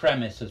basic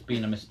premise has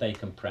been a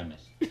mistaken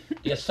premise.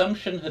 The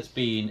assumption has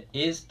been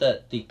is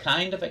that the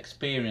kind of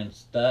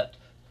experience that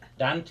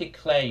Dante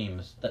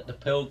claims that the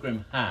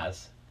pilgrim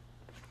has,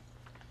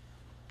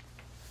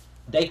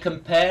 they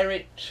compare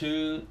it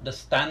to the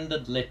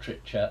standard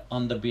literature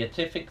on the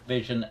beatific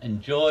vision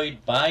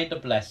enjoyed by the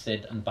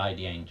blessed and by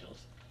the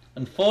angels.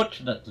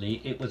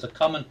 Unfortunately, it was a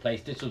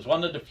commonplace, this was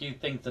one of the few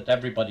things that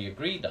everybody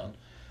agreed on,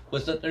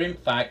 was that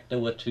there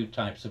were two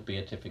types of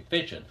beatific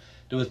vision.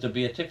 There was the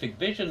beatific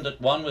vision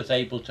that one was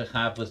able to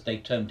have, as they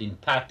termed in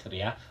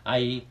patria,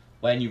 i.e.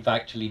 when you've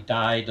actually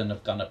died and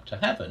have gone up to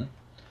heaven.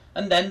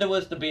 And then there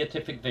was the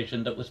beatific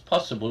vision that was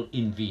possible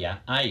in via,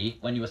 i.e.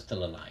 when you were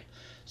still alive.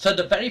 So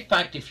the very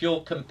fact, if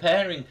you're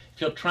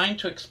trying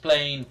to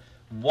explain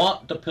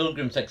what the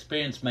pilgrim's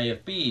experience may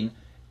have been,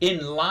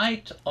 in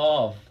light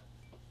of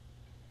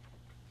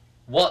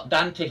what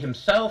Dante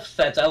himself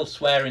says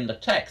elsewhere in the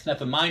text,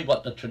 never mind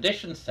what the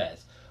tradition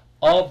says,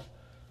 of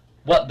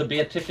what the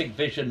beatific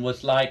vision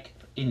was like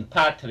in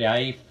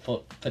patria,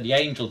 for the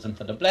angels and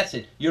for the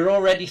blessed, you're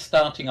already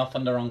starting off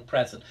on the wrong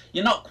present.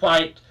 You're not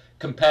quite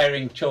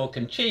comparing chalk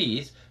and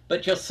cheese,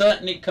 but you're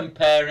certainly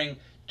comparing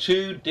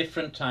two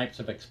different types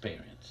of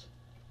experience.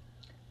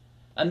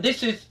 And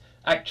this is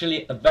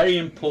actually a very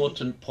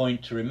important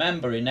point to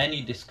remember in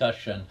any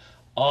discussion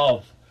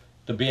of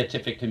the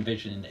beatific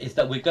vision, is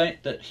that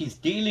that he's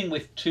dealing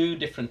with two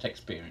different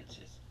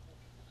experiences.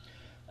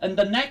 And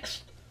the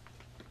next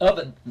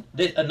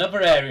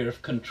another area of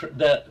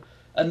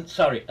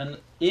and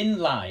in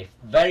life,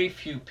 very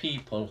few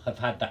people have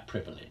had that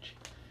privilege.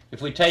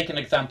 If we take an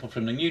example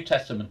from the New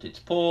Testament, it's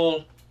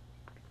Paul,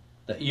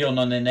 that io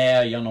non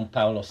Enea, io non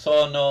Paolo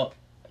sono,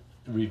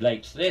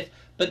 relates to this.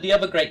 But the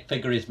other great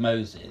figure is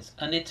Moses.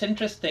 And it's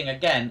interesting,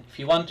 again, if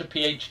you want a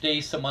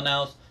PhD, someone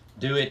else,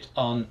 do it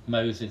on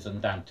Moses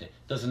and Dante.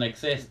 Doesn't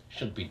exist,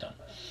 should be done.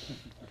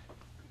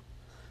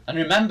 And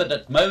remember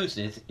that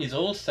Moses is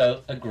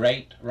also a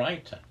great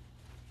writer.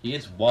 He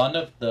is one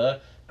of the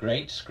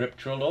great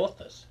scriptural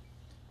authors.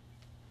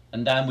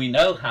 And then we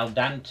know how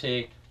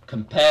Dante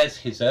compares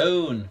his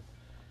own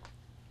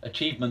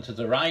achievement as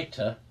a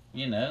writer,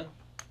 you know,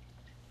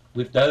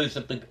 with those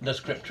of the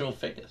scriptural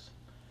figures.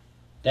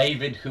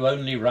 David who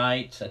only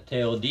writes a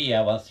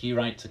theodia whilst he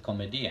writes a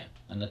commedia,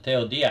 and the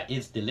theodia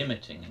is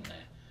delimiting in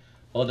there.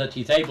 Or that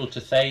he's able to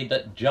say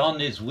that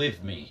John is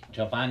with me,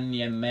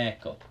 Giovanni e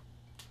meco,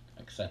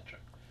 etc.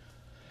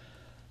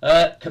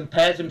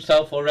 Compares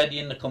himself already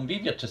in the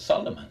Convivio to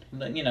Solomon,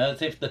 you know,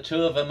 as if the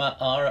two of them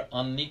are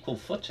on equal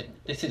footing.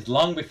 This is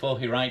long before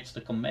he writes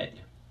the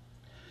Commedia.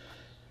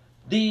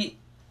 The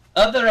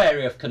other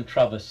area of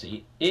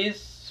controversy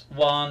is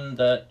one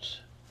that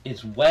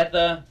is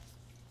whether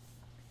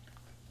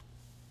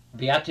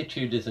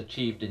beatitude is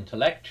achieved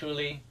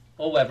intellectually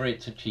or whether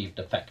it's achieved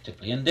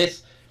affectively. And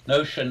this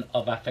notion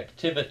of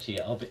affectivity,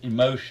 of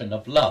emotion,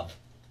 of love,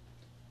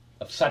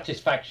 of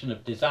satisfaction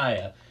of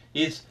desire,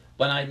 is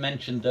when I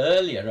mentioned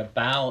earlier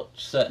about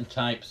certain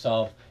types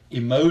of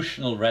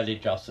emotional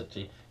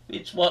religiosity.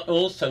 It's what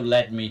also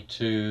led me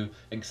to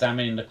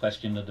examining the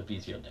question of the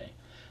visio Dei.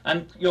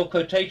 And your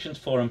quotations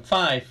 4 and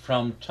 5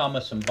 from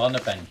Thomas and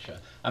Bonaventure,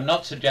 I'm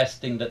not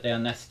suggesting that they are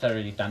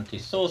necessarily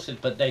Dante's sources,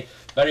 but they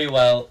very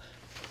well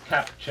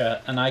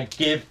capture, and I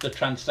give the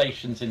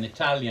translations in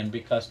Italian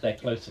because they're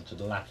closer to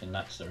the Latin.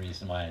 That's the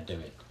reason why I do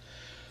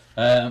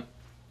it.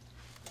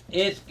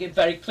 It's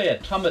very clear.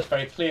 Thomas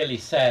very clearly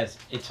says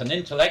it's an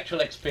intellectual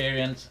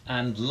experience,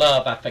 and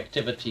love,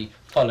 affectivity,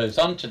 follows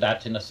on to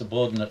that in a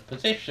subordinate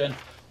position,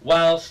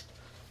 whilst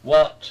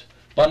what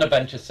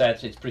Bonaventure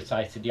says is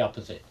precisely the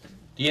opposite.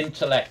 The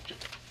intellect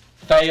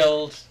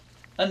fails,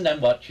 and then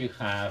what you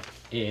have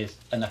is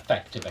an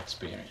affective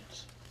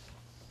experience.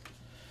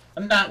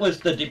 And that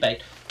was the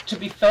debate. To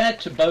be fair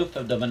to both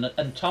of them,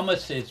 and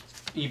Thomas is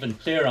even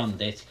clear on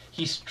this,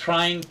 he's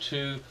trying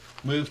to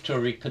move to a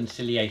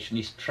reconciliation.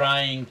 He's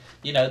trying,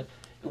 you know,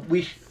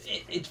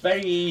 it's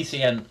very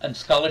easy, and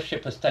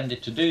scholarship has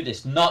tended to do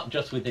this, not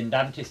just within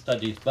Dante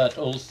studies, but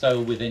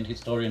also within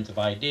historians of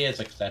ideas,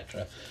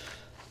 etc.,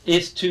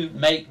 is to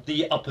make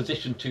the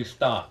opposition too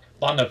stark.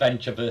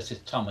 Bonaventure versus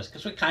Thomas,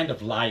 because we kind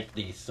of like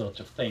these sort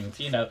of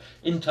things, you know,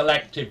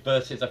 intellective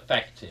versus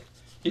affective.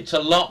 It's a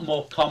lot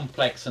more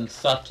complex and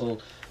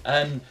subtle,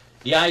 and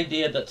the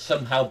idea that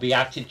somehow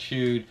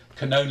beatitude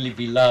can only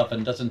be love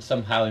and doesn't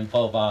somehow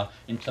involve our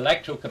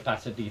intellectual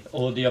capacities,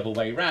 or the other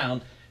way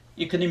around,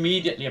 you can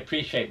immediately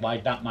appreciate why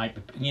that might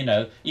be, you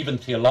know, even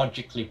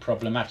theologically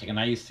problematic, and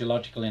I use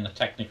theological in a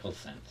technical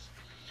sense.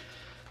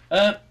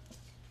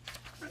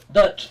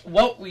 That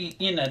what we,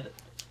 you know,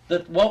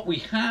 that what we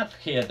have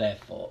here,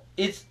 therefore,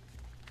 is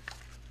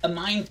a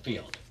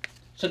minefield.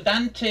 So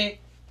Dante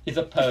is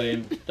a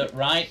poem that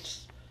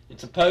writes,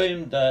 it's a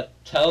poem that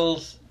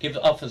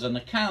offers an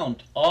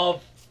account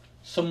of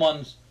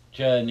someone's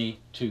journey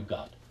to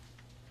God,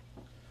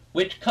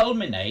 which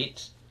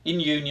culminates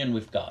in union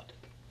with God.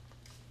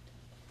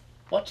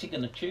 What's he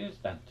going to choose,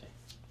 Dante?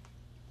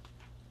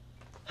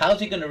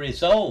 How's he going to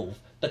resolve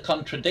the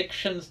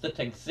contradictions that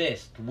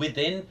exist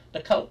within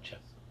the culture?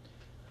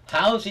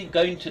 How's he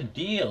going to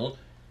deal,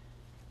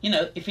 you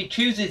know, if he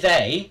chooses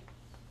A,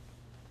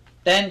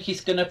 then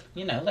he's going to,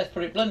 you know, let's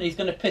put it bluntly, he's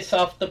going to piss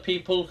off the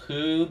people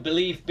who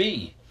believe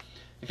B.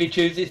 If he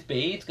chooses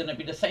B, it's going to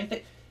be the same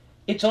thing.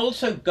 It's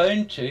also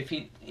going to, if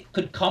he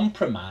could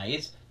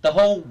compromise the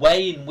whole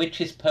way in which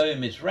his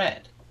poem is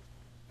read.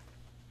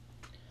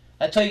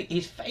 And so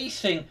he's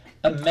facing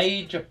a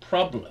major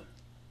problem.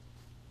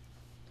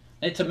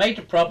 And it's a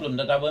major problem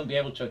that I won't be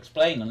able to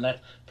explain unless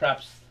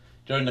perhaps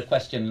during the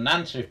question and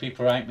answer, if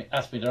people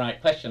ask me the right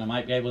question, I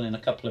might be able in a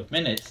couple of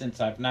minutes, since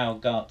I've now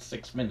got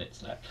 6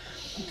 minutes left,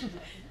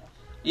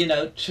 you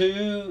know,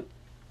 to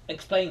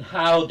explain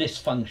how this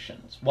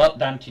functions, what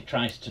Dante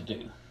tries to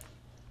do.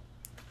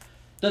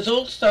 There's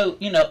also,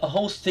 you know, a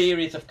whole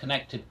series of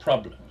connected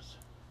problems.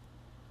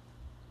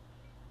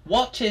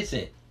 What is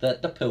it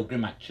that the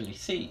pilgrim actually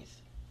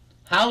sees?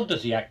 How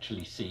does he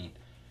actually see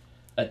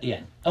at the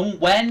end? And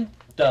when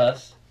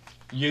does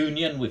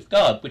union with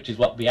God, which is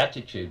what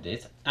beatitude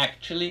is,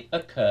 actually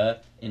occur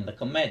in the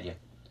Commedia?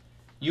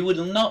 You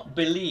will not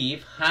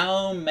believe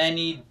how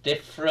many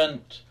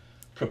different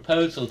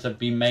proposals have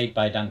been made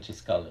by Dante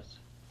scholars.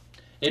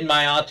 In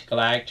my article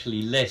I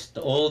actually list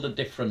all the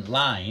different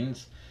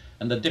lines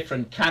and the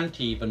different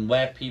canti even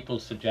where people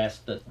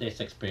suggest that this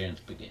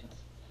experience begins.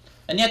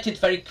 And yet it's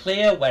very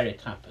clear where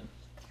it happens.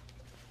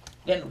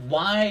 Again,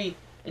 why?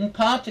 In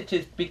part it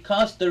is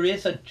because there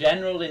is a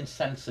general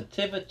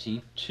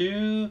insensitivity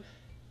to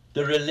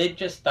the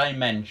religious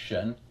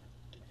dimension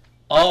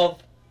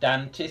of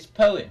Dante's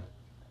poem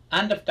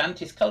and of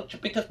Dante's culture,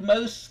 because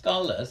most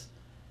scholars,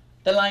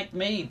 they're like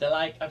me, they're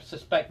like, I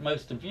suspect,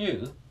 most of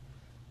you.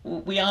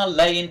 We are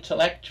lay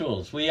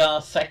intellectuals, we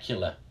are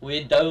secular,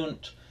 we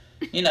don't,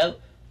 you know,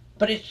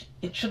 but it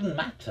shouldn't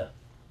matter.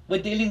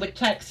 We're dealing with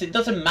texts. It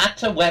doesn't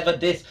matter whether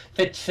this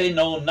fits in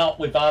or not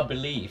with our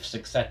beliefs,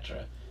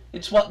 etc.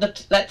 It's what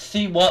let's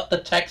see what the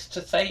texts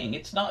are saying.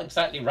 It's not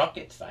exactly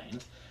rocket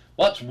science.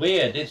 What's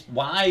weird is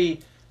why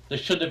there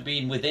should have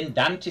been within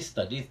Dante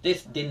studies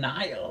this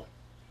denial,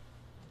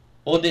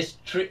 or this,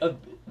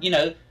 you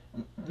know,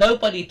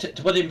 nobody, to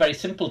put it in very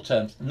simple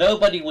terms,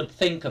 nobody would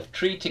think of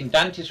treating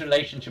Dante's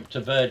relationship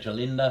to Virgil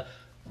in the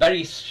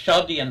very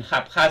shoddy and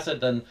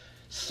haphazard and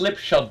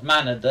slipshod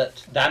manner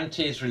that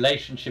Dante's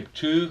relationship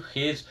to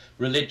his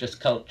religious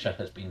culture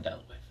has been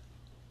dealt with.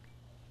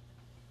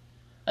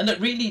 And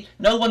that really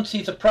no one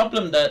sees a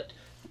problem that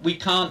we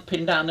can't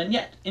pin down, and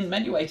yet in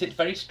many ways it's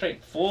very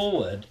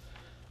straightforward,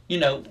 you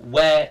know,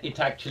 where it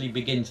actually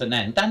begins and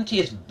ends. Dante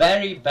is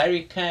very,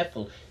 very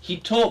careful.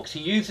 He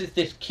uses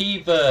this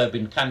key verb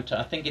in canto,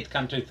 I think it's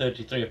canto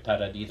 33 of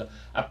Paradiso,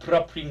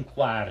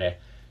 appropinquare,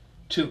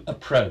 to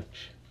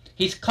approach.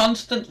 He's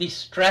constantly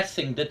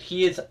stressing that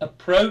he is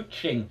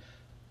approaching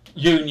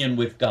union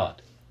with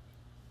God.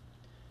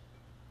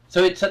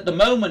 So it's at the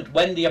moment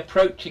when the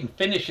approaching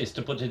finishes,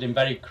 to put it in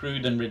very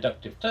crude and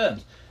reductive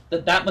terms,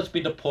 that must be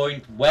the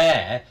point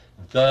where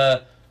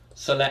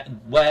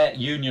where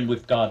union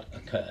with God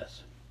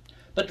occurs.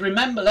 But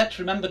remember, let's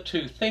remember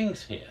two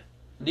things here.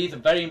 These are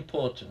very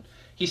important.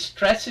 He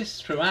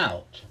stresses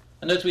throughout,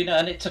 and as we know,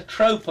 and it's a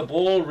trope of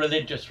all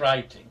religious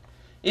writing,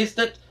 is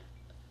that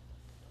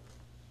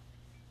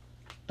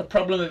the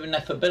problem of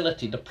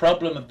ineffability, the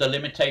problem of the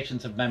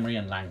limitations of memory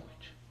and language.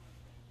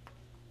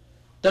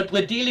 That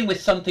we're dealing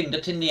with something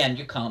that in the end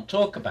you can't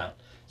talk about.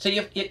 So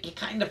you're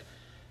kind of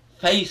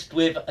faced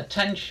with a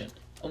tension.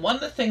 And one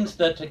of the things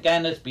that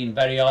again has been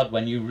very odd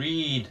when you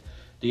read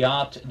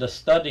the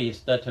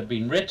studies that have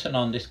been written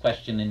on this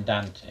question in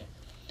Dante,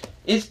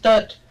 is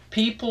that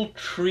people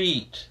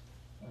treat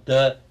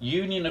the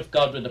union of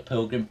God with the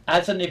pilgrim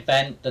as an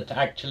event that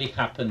actually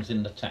happens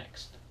in the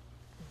text.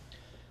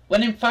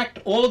 When in fact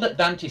all that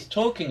Dante is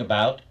talking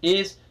about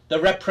is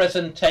the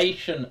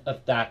representation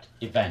of that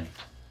event.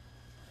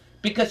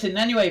 Because in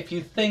any way, if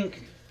you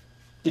think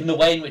in the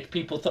way in which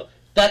people thought,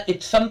 that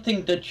it's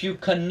something that you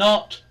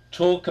cannot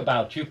talk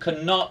about, you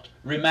cannot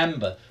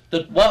remember,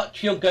 that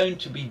what you're going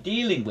to be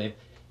dealing with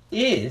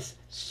is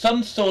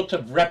some sort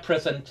of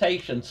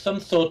representation, some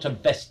sort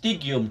of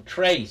vestigium,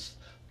 trace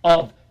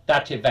of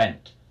that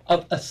event,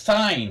 of a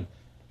sign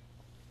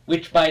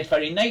which by its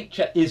very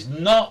nature is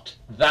not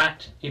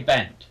that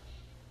event.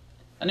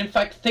 And in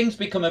fact things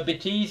become a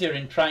bit easier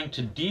in trying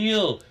to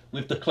deal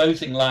with the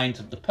closing lines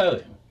of the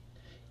poem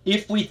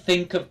if we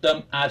think of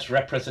them as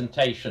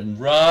representation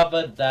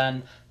rather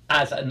than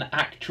as an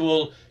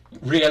actual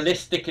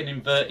realistic, in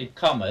inverted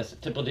commas,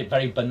 to put it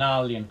very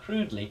banally and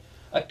crudely,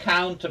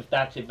 account of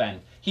that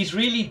event. He's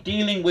really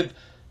dealing with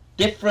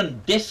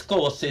different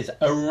discourses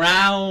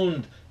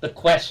around the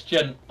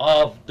question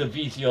of the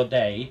visio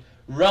Dei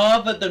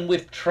rather than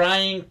with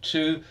trying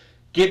to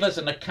give us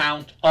an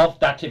account of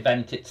that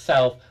event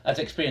itself as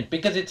experience,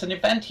 because it's an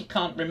event he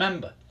can't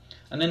remember.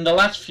 And in the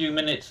last few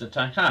minutes that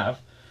I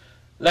have,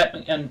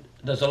 and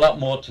there's a lot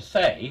more to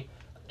say,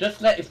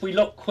 if we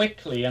look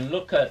quickly and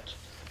look at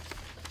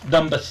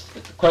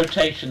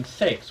quotation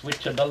 6,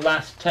 which are the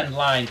last 10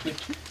 lines,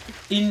 which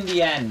in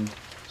the end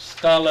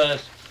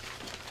scholars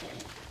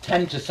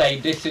tend to say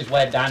this is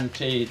where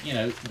Dante, you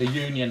know, the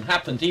union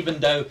happens, even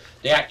though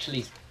they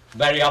actually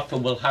very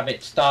often will have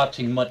it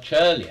starting much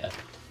earlier.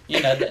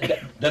 You know,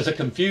 there's a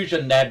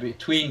confusion there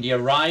between the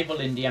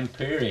arrival in the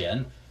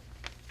Empyrean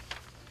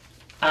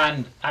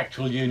and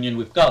actual union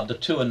with God. The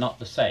two are not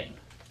the same.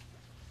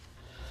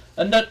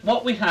 And that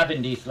what we have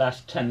in these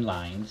last 10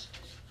 lines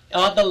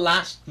are the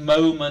last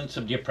moments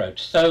of the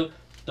approach. So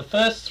the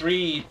first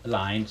 3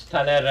 lines,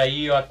 tal era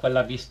io a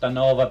quella vista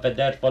nova,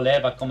 veder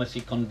voleva come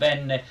si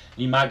convenne,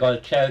 l'imago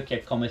al ciel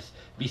che come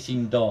vi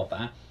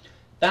s'indova,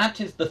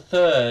 that is the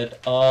third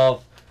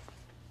of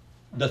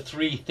the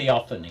 3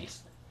 theophanies.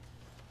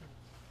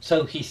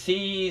 So he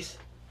sees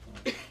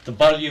the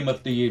volume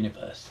of the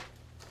universe,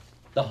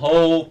 the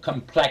whole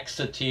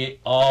complexity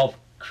of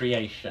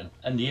creation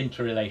and the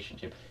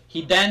interrelationship.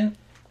 He then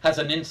has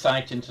an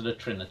insight into the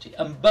Trinity.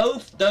 And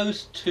both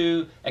those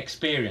two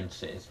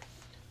experiences,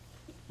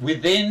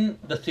 within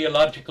the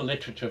theological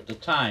literature of the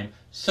time,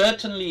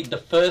 certainly the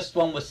first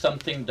one was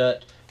something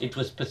that it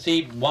was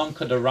perceived one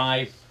could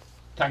arrive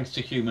thanks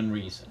to human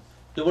reason.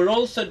 There were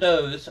also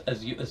those,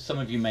 as some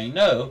of you may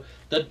know,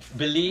 that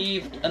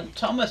believed, and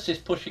Thomas is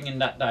pushing in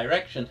that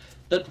direction,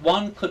 that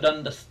one could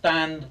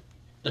understand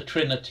the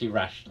Trinity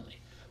rationally.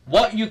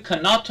 What you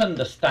cannot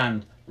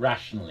understand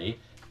rationally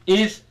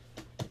is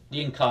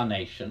the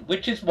incarnation,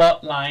 which is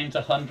what lines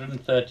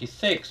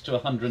 136 to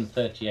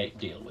 138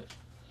 deal with.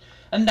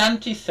 And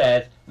Dante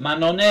says, ma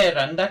non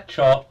eran da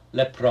ciò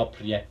le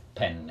proprie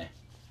penne.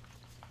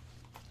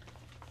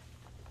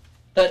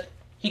 That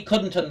he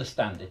couldn't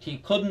understand it. He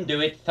couldn't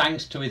do it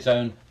thanks to his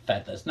own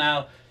feathers.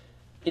 Now,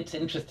 it's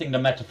interesting the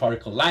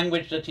metaphorical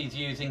language that he's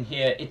using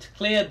here. It's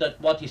clear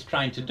that what he's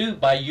trying to do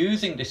by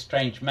using this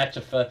strange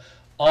metaphor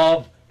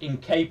of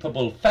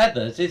incapable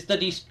feathers is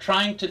that he's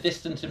trying to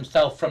distance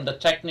himself from the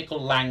technical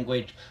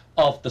language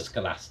of the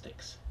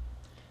scholastics.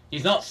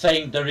 He's not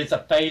saying there is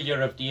a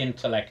failure of the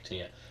intellect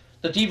here.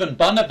 That even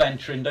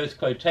Bonaventure in that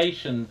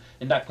quotation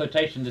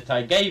that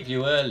I gave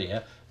you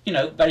earlier, you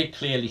know, very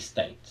clearly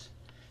states.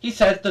 He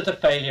says there's a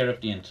failure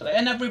of the intellect,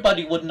 and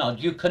everybody would nod.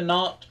 You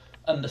cannot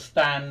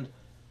understand,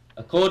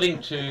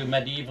 according to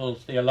medieval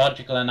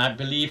theological and I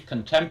believe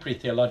contemporary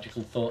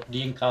theological thought,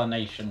 the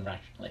incarnation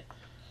rationally.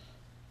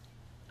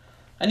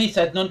 And he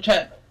said, non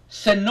c'è,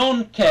 se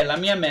non che la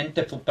mia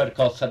mente fu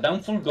percossa da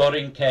un fulgore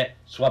in che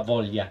sua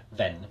voglia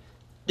venne.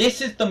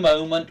 This is the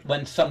moment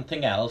when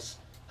something else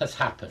has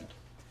happened.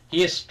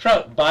 He is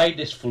struck by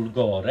this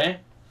fulgore,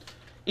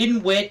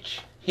 in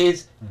which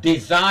his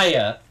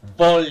desire,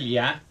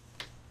 voglia,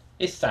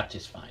 is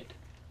satisfied.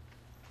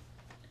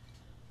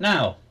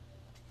 Now,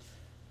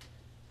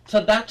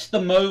 so that's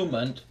the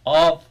moment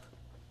of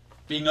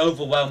being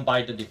overwhelmed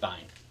by the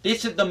divine.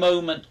 This is the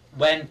moment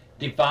when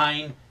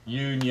divine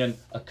union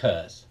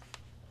occurs.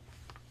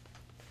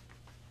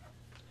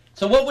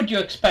 So what would you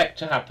expect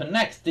to happen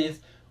next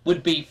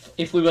would be,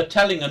 if we were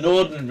telling an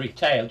ordinary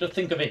tale, just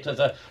think of it as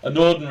an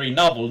ordinary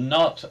novel,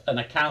 not an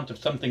account of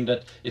something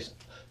that is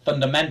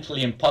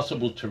fundamentally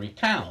impossible to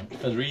recount,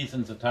 for the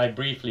reasons that I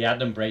briefly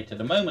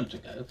adumbrated a moment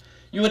ago,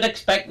 you would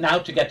expect now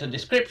to get a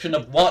description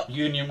of what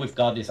union with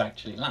God is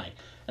actually like.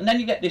 And then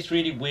you get this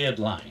really weird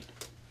line.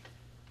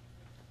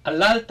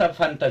 All'alta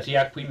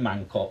fantasia qui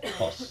manco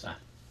possa.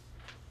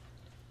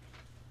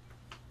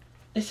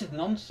 This is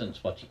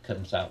nonsense what he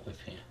comes out with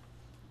here.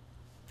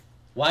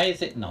 Why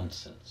is it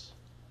nonsense?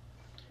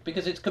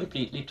 Because it's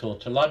completely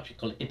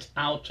tautological. It's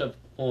out of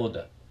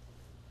order.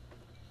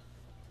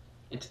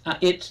 It's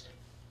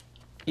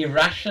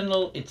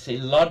irrational, it's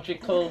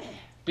illogical,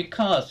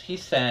 because he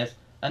says,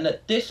 and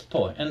at this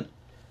point, and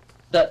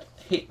that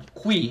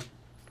qui,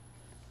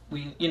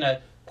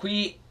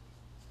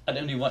 I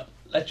don't know what,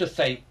 let's just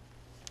say,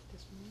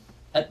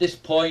 at this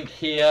point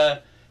here,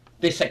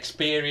 this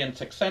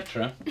experience,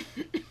 etc.,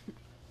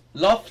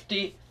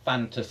 lofty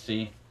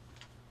fantasy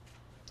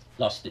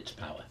lost its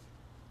power.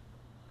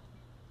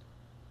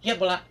 Yeah,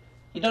 well,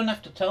 you don't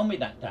have to tell me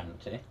that,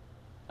 Dante.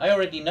 I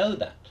already know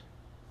that.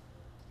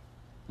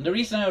 And the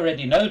reason I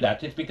already know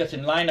that is because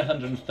in line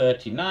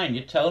 139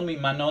 you tell me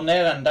ma non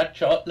era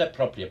andaccio le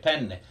proprie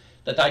penne,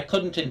 that I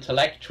couldn't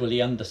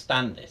intellectually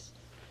understand this.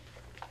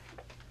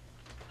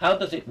 How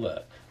does it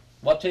work?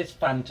 What is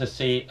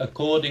fantasy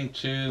according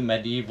to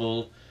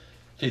medieval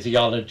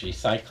physiology,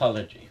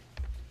 psychology?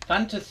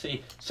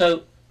 Fantasy,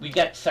 so we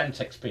get sense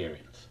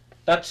experience.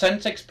 That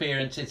sense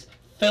experience is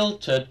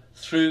filtered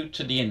through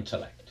to the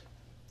intellect.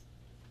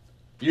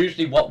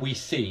 Usually what we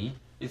see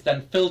is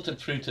then filtered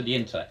through to the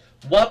intellect.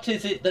 What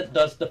is it that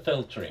does the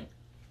filtering?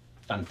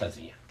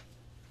 Fantasia.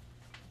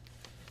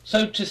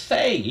 So to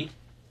say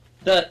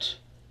that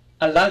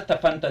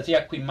all'alta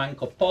fantasia qui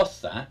manco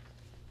possa,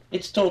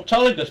 it's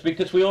tautologous,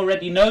 because we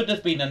already know there's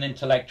been an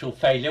intellectual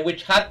failure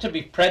which had to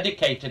be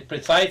predicated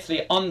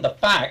precisely on the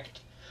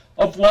fact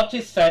of what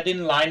is said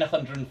in line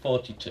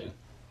 142.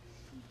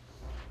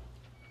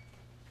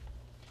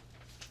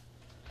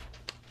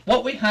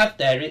 What we have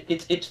there,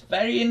 it's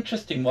very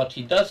interesting what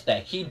he does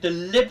there. He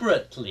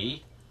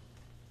deliberately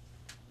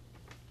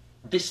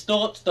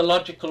distorts the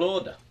logical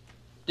order,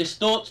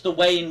 distorts the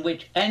way in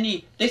which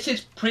this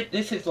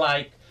is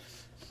like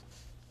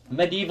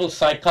medieval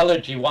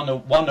psychology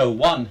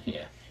 101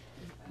 here.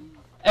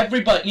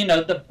 Everybody,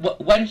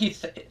 when he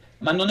said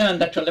ma non è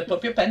andato alle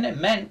proprie penne,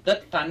 meant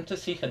that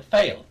fantasy had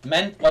failed,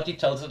 meant what he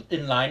tells us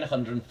in line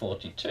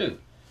 142.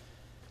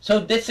 So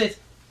this is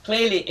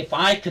clearly, if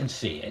I can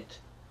see it,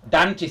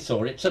 Dante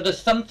saw it, so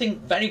there's something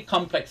very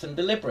complex and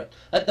deliberate.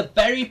 At the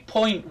very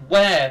point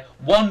where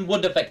one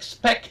would have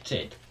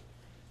expected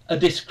a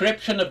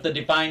description of the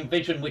divine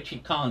vision which he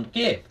can't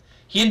give,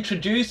 he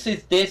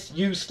introduces this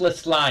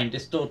useless line,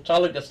 this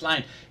tautologous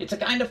line. It's a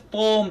kind of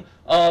form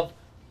of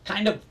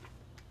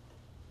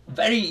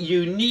very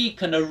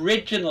unique and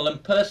original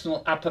and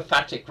personal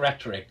apophatic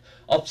rhetoric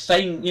of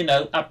saying,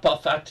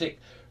 apophatic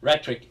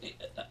rhetoric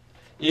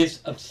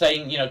is of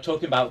saying,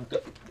 talking about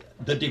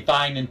the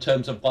divine in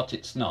terms of what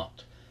it's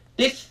not.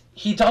 This,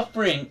 he's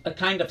offering a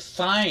kind of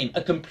sign,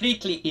 a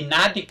completely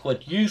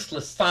inadequate,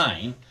 useless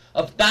sign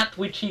of that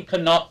which he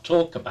cannot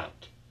talk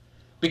about,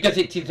 because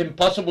it is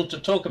impossible to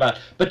talk about.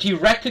 But he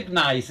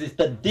recognizes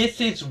that this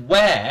is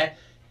where,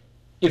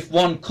 if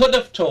one could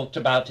have talked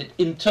about it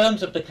in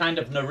terms of the kind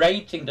of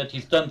narrating that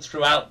he's done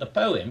throughout the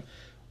poem,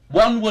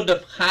 one would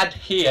have had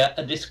here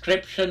a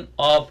description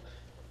of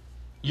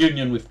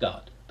union with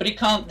God. But he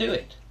can't do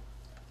it.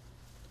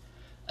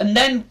 And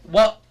then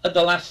what are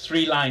the last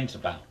three lines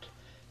about?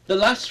 The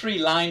last three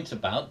lines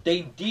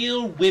they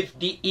deal with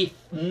the if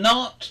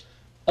not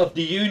of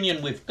the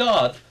union with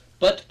God,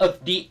 but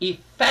of the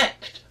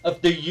effect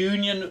of the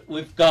union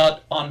with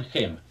God on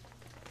him,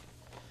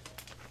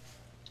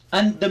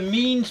 and the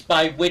means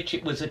by which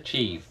it was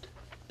achieved.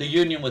 The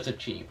union was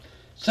achieved.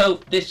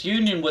 So this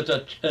union was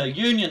a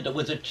union that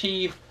was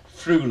achieved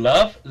through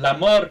love,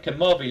 l'amor che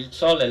muove il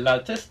sole e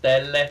l'alte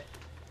stelle,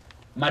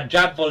 ma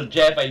già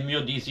volgeva il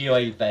mio visio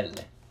e il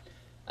velle.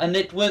 And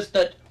it was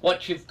that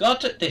what you've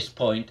got at this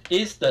point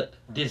is that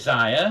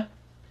desire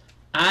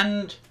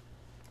and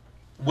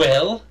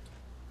will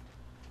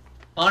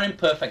are in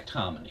perfect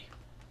harmony.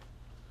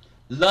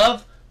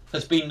 Love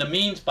has been the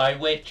means by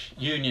which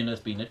union has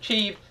been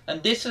achieved,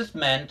 and this has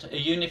meant a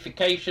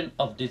unification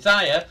of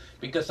desire,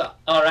 because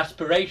our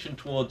aspiration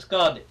towards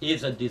God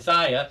is a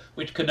desire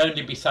which can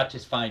only be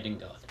satisfied in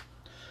God.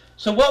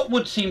 So what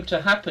would seem to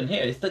happen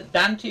here is that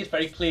Dante is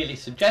very clearly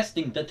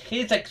suggesting that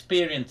his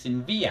experience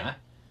in via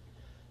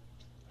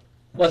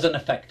was an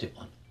affective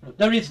one.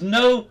 There is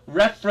no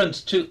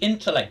reference to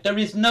intellect. There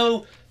is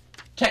no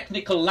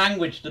technical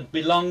language that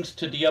belongs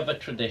to the other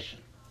tradition.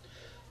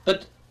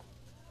 But,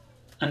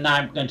 and now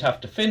I'm going to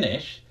have to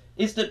finish,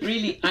 is that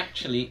really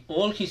actually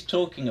all he's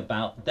talking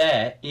about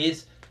there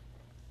is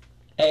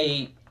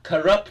a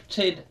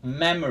corrupted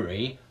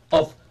memory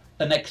of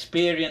an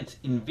experience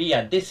in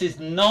via. This is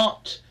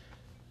not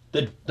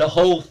the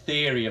whole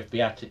theory of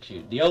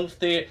beatitude. The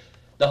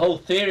whole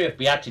theory of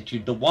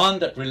beatitude, the one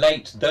that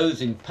relates those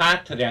in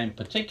patria in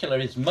particular,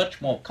 is much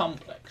more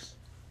complex.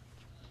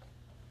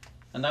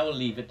 And I will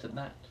leave it at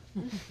that.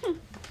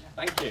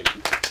 Thank you.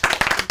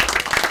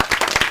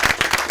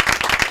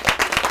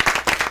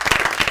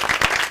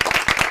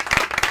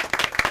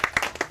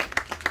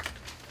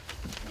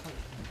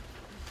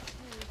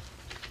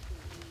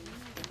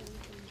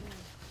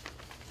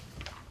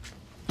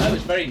 It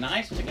was very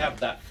nice to have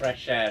that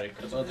fresh air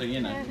because also, you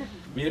know,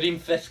 mi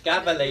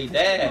rinfrescava le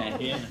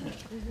idee. You know.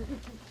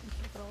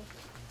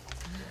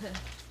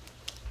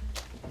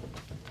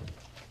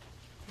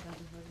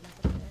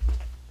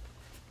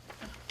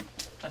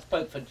 I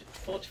spoke for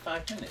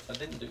 45 minutes. I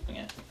didn't do anything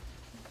else.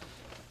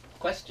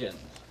 Questions?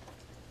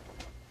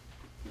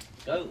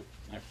 Go,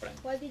 my friend.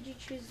 Why did you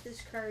choose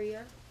this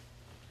career?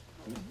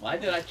 Why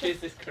did I choose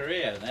this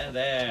career?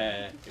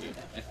 There.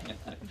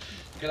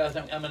 Because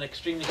I'm an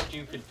extremely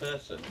stupid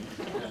person.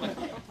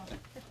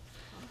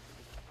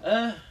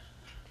 How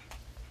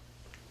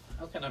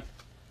can I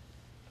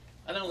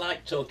don't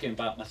like talking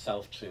about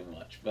myself too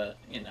much, but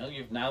you know,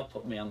 you've now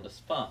put me on the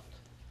spot.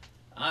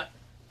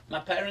 My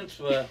parents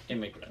were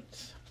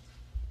immigrants.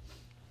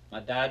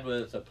 My dad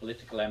was a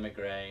political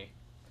émigré,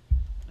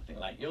 I think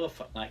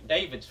like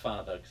David's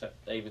father,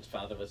 except David's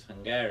father was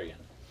Hungarian.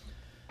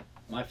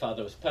 My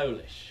father was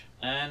Polish,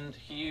 and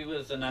he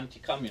was an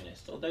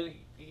anti-communist, although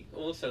he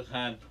also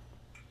had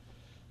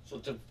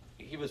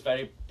he was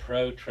very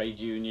pro-trade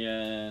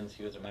unions,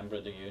 he was a member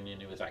of the union,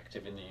 he was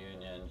active in the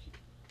union.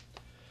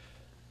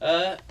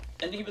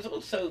 And he was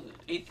also,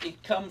 he'd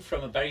come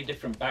from a very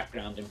different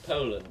background in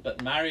Poland,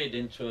 but married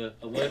into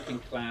a working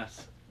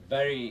class,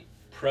 very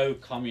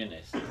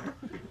pro-communist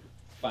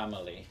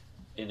family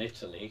in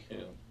Italy,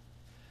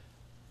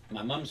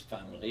 my mum's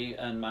family,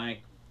 and my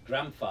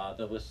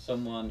grandfather was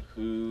someone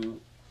who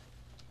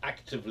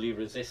actively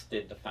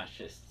resisted the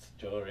fascists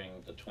during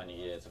the 20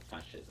 years of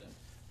fascism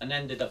and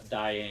ended up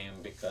dying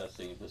because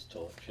he was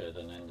tortured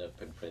and ended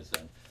up in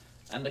prison.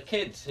 And the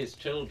kids, his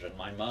children,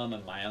 my mum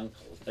and my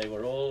uncles, they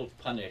were all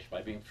punished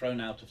by being thrown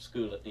out of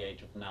school at the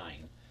age of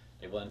 9.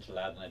 They weren't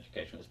allowed an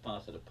education. It was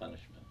part of the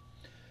punishment.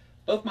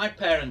 Both my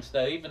parents,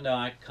 though, even though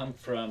I come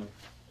from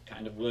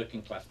kind of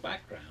working class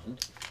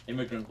background,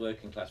 immigrant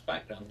working class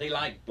background, they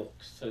liked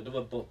books, so there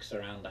were books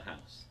around the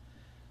house.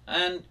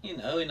 And, you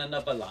know, in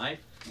another life,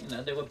 you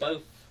know, they were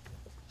both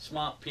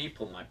smart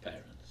people, my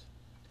parents.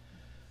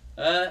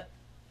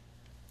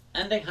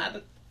 And they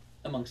had,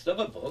 amongst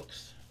other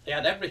books, they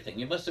had everything.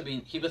 He must have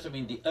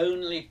been the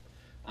only,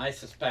 I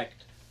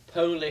suspect,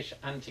 Polish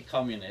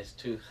anti-communist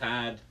who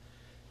had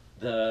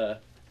the,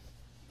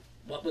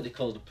 what were they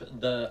called?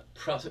 The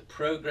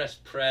Progress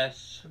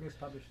Press,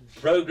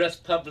 Progress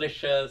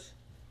Publishers,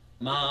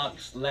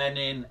 Marx,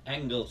 Lenin,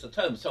 Engels at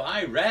home. So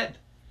I read,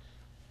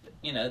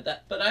 you know,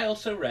 that, but I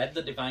also read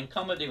the Divine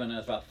Comedy when I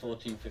was about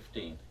 14,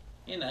 15.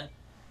 You know,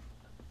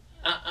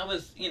 I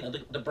was, you know,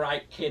 the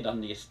bright kid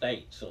on the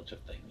estate sort of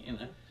thing, you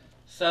know.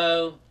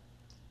 So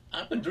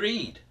I would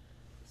read.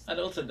 I'd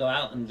also go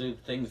out and do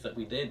things that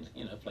we did,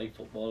 you know, play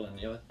football and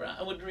the other. But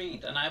I would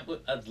read, and I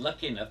was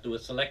lucky enough, there were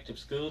selective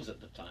schools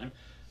at the time.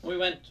 We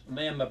went,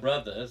 me and my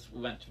brothers,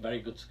 we went to very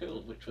good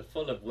schools, which were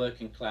full of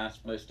working class,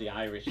 mostly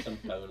Irish, some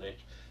Polish,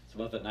 some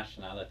other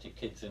nationality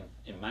kids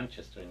in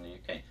Manchester in the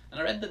UK.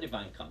 And I read the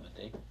Divine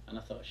Comedy, and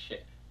I thought,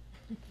 shit,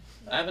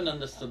 I haven't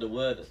understood a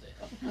word of this,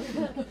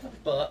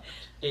 but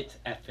it's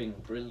effing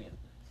brilliant.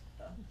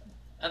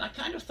 And I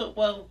kind of thought,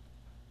 well,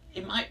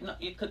 it might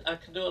not, I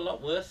could do a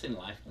lot worse in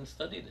life than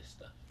study this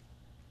stuff.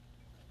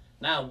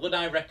 Now, would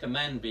I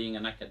recommend being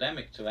an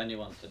academic to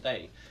anyone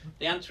today?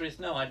 The answer is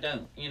no, I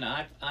don't. You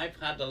know, I've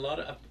had a lot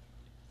of,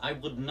 I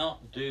would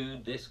not do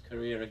this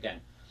career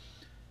again.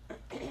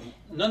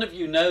 None of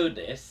you know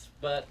this,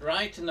 but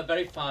right in the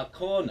very far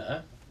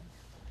corner,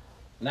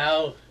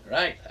 now,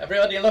 right,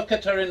 everybody look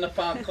at her in the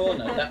far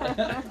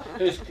corner.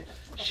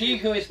 She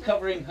who is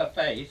covering her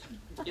face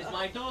is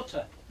my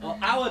daughter, or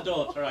our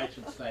daughter, I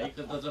should say,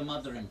 because there's a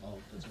mother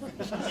involved as well.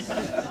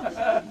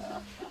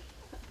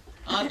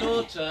 Our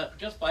daughter,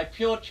 just by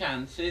pure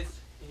chance, is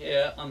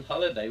here on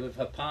holiday with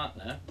her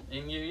partner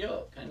in New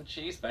York, and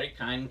she's very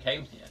kind and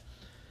came here.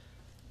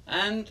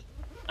 And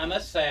I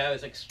must say I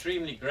was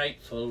extremely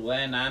grateful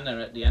when Anna,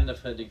 at the end of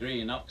her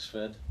degree in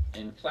Oxford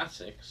in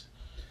classics,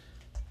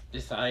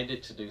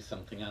 decided to do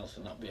something else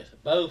and not be a...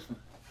 Both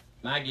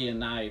Maggie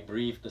and I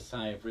breathed a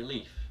sigh of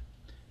relief,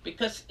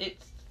 because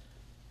it's,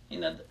 you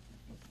know,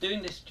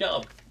 doing this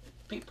job,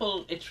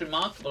 people, it's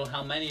remarkable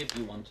how many of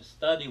you want to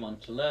study,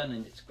 want to learn,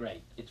 and it's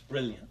great, it's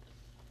brilliant.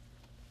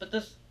 But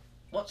there's,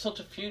 what sort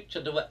of future?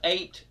 There were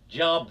 8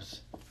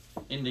 jobs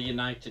in the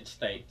United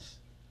States,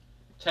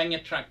 tenure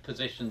track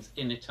positions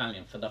in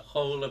Italian for the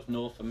whole of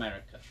North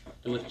America.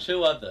 There were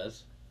 2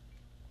 others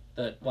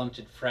that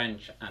wanted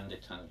French and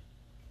Italian.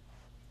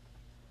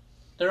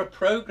 There are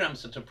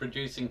programs that are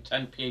producing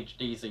 10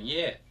 PhDs a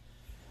year.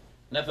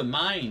 Never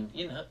mind,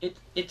 you know,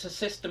 it's a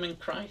system in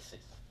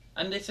crisis.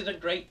 And this is a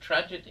great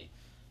tragedy,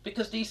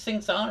 because these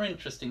things are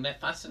interesting, they're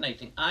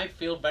fascinating. I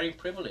feel very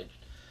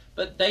privileged.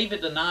 But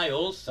David and I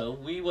also,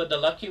 we were the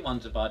lucky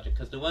ones about it,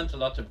 because there weren't a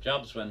lot of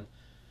jobs when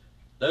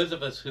those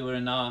of us who were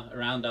in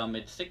around our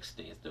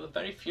mid-60s, there were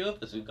very few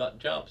of us who got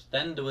jobs.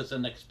 Then there was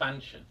an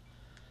expansion.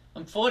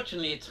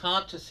 Unfortunately, it's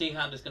hard to see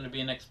how there's going to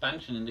be an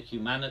expansion in the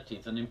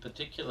humanities, and in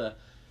particular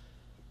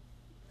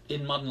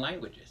in modern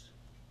languages.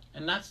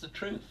 And that's the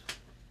truth.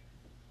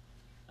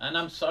 And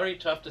I'm sorry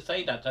to have to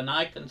say that, and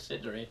I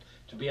consider it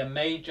to be a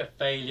major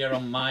failure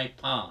on my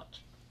part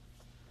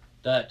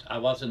that I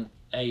wasn't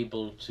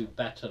able to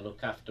better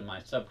look after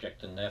my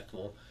subject and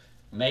therefore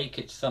make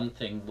it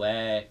something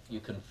where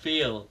you can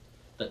feel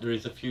that there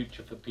is a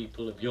future for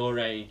people of your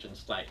age and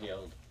slightly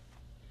older.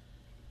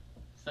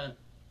 So,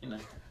 you know.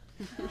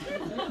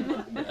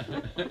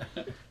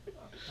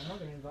 I'm not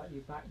going to invite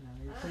you back now.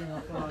 You're putting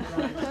off our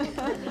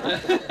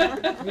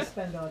drive. We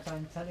spend our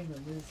time telling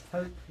them there's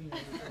hope, you know.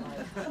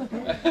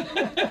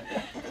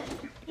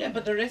 Yeah,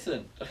 but there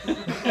isn't.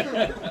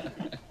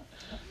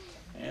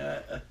 Yeah.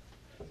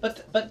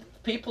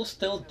 But people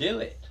still do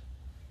it,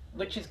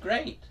 which is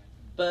great.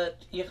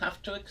 But you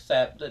have to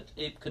accept that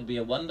it could be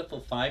a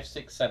wonderful 5,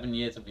 6, 7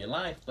 years of your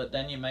life, but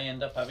then you may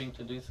end up having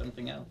to do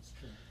something else.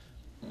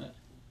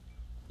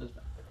 Yeah.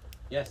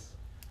 Yes?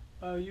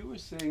 You were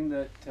saying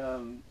that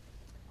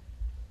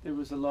there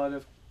was a lot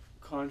of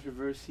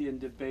controversy and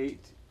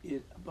debate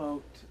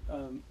about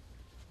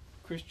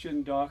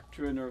Christian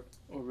doctrine or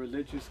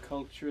religious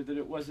culture, that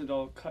it wasn't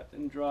all cut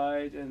and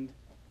dried, and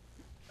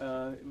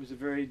it was a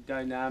very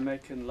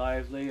dynamic and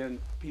lively, and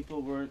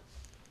people weren't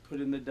put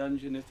in the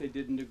dungeon if they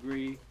didn't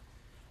agree.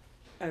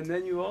 And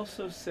then you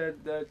also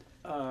said that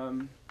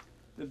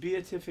the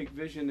beatific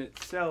vision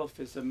itself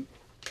is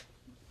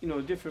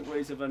different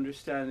ways of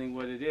understanding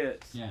what it is.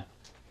 Yeah.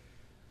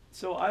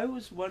 So I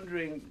was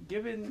wondering,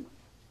 given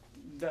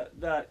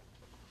that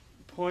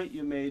point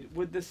you made,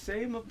 would the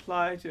same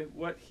apply to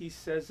what he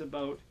says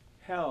about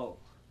hell?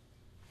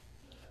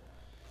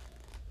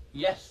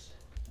 Yes.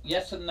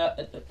 Yes, and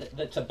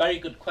that's a very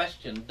good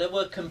question. There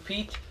were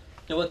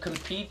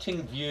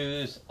competing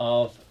views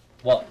of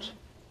what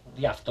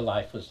the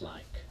afterlife was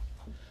like.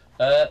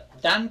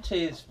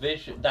 Dante's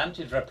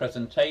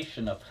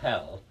representation of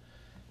hell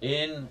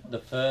in the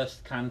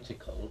first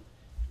canticle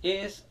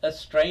is a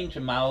strange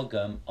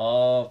amalgam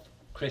of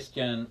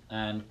Christian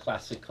and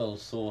classical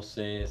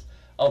sources,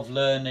 of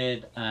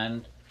learned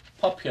and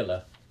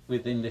popular,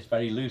 within this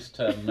very loose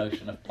term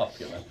notion of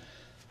popular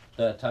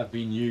that I've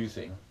been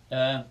using.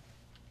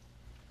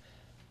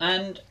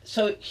 And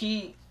so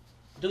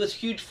there was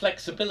huge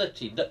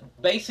flexibility,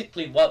 that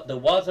basically what there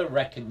was a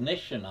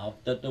recognition of,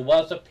 that there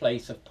was a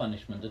place of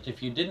punishment, that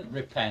if you didn't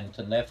repent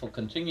and therefore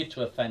continue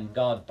to offend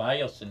God by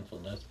your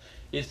sinfulness,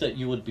 is that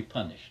you would be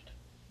punished.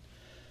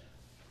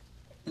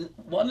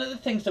 One of the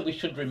things that we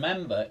should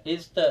remember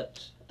is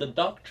that the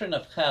doctrine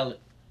of hell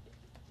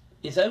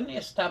is only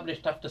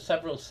established after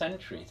several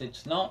centuries.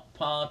 It's not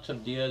part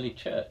of the early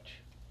church.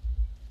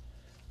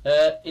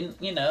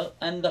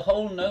 And the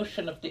whole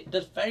notion of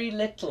there's very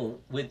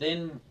little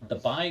within the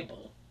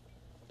Bible,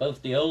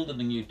 both the Old and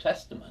the New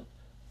Testament,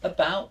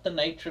 about the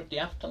nature of the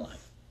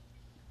afterlife.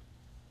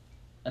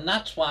 And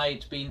that's why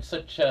it's been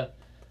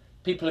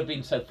people have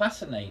been so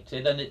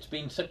fascinated, and it's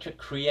been such a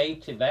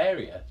creative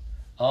area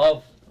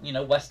of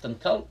Western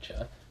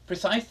culture,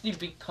 precisely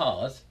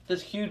because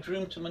there's huge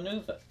room to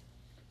maneuver.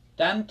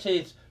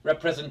 Dante's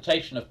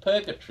representation of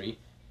purgatory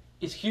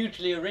is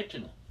hugely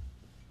original.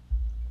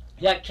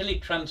 He actually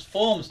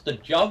transforms the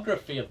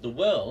geography of the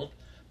world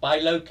by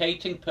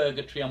locating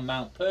purgatory on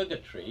Mount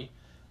Purgatory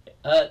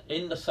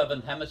in the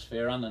southern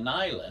hemisphere on an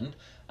island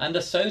and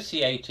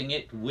associating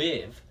it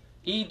with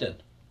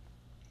Eden.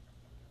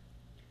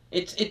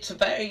 It's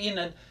very,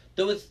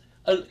 there was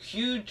a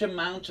huge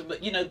amount of,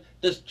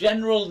 there's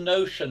general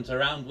notions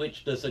around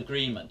which there's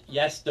agreement.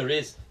 Yes, there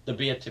is the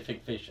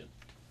beatific vision.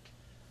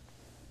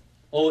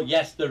 Or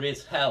yes, there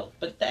is hell.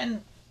 But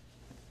then,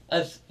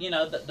 as,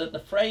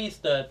 the phrase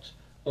that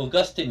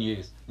Augustine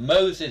used,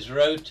 Moses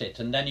wrote it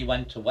and then he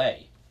went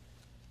away,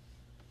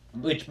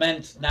 which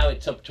meant now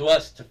it's up to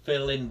us to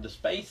fill in the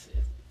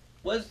spaces,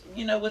 was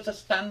a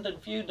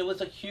standard view. There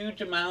was a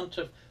huge amount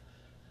of,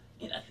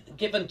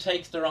 give and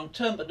take's the wrong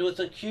term, but there was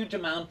a huge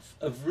amount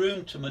of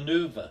room to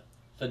maneuver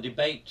for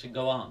debate to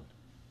go on.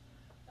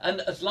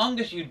 And as long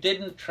as you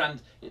didn't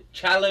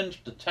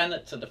challenge the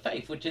tenets of the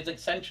faith, which is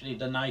essentially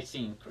the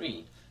Nicene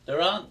Creed, there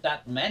aren't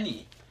that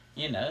many,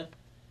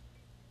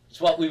 It's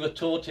what we were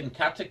taught in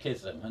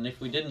catechism, and if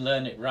we didn't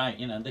learn it right,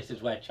 you know, this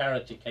is where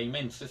charity came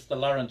in. Sister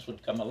Lawrence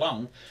would come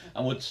along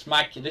and would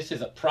smack you. This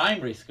is a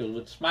primary school,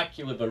 would smack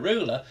you with a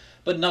ruler,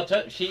 but not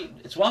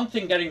it's one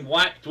thing getting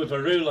whacked with a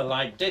ruler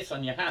like this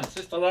on your hand.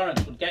 Sister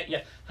Lawrence would get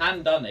your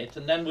hand on it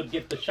and then would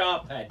give the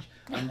sharp edge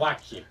and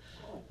whack you.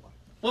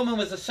 Woman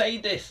was a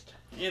sadist,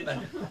 you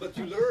know. But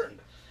you learned.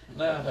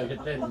 No, you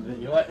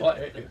didn't.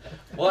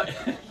 What?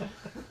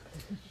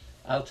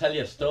 I'll tell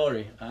you a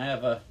story. I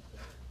have a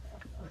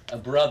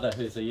brother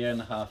who's a year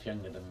and a half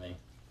younger than me.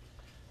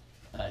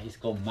 He's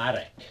called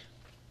Marek.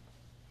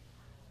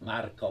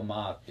 Marek or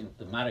Mark.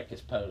 The Marek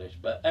is Polish.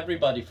 But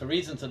everybody, for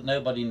reasons that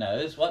nobody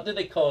knows, what do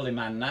they call him,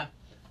 Anna?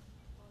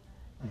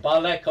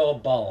 Bolek or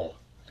Bol.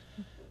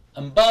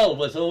 And Bol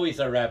was always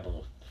a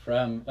rebel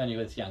from when he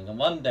was young. And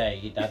one day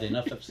he'd had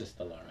enough of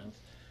Sister Lawrence.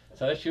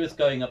 So as she was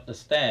going up the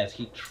stairs,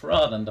 he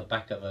trod on the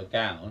back of her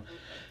gown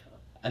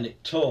and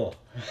it tore.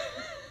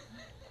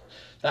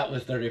 That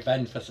was the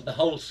revenge for the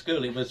whole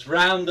school. It was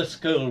round the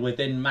school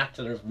within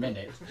matter of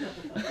minutes.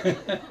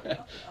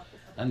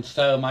 And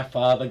so my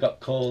father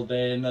got called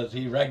in, as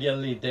he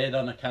regularly did,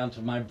 on account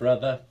of my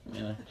brother,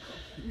 you know.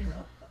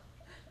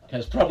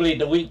 Because probably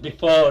the week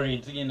before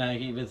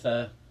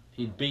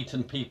he'd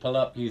beaten people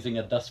up using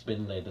a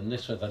dustbin lid, and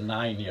this was a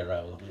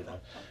 9-year-old, you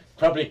know.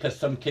 Probably because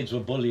some kids were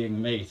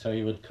bullying me, so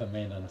he would come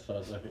in and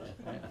sort of,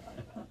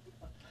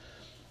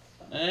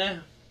 yeah.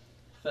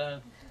 So.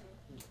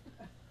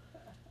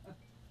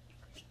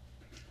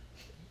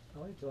 I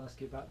wanted to ask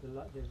you about the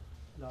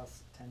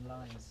last 10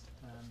 lines.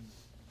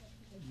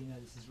 You know,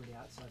 this is really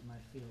outside my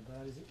field, but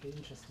I was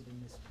interested in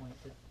this point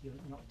that you're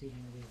not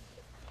dealing with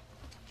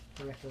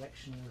the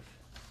recollection of,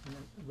 you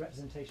know,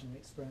 representation of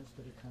experience,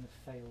 but a kind of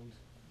failed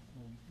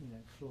or, you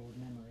know, flawed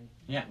memory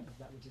of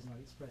that which is not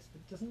expressed.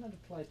 But doesn't that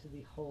apply to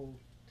the whole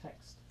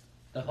text?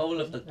 The whole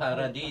of the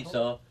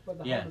Paradiso. But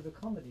the whole of the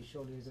comedy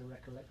surely is a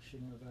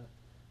recollection of a.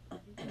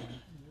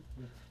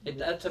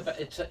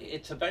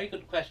 It's a very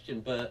good question,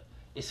 but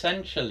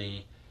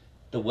essentially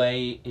the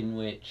way in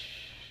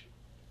which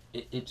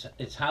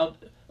it's how,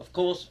 of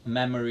course,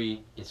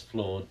 memory is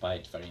flawed by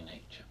its very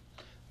nature,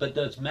 but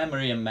there's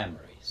memory and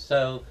memory.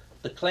 So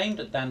the claim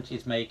that Dante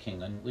is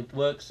making, and it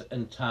works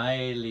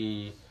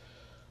entirely,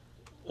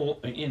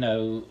 you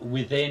know,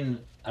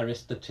 within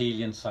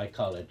Aristotelian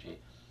psychology,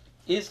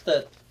 is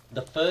that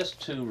the first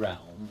two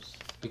realms,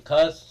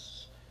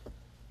 because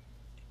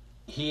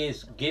he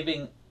is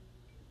giving,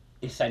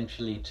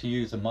 essentially, to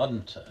use a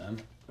modern term,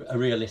 a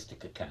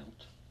realistic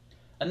account.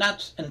 And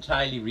that's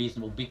entirely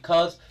reasonable,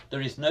 because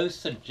there is no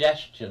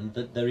suggestion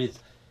that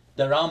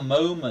there are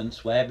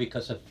moments where,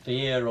 because of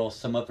fear or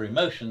some other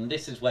emotion,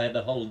 this is where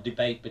the whole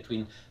debate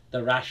between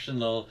the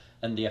rational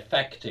and the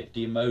affective,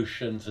 the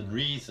emotions and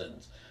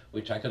reasons,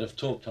 which I could have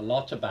talked a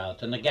lot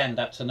about. And again,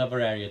 that's another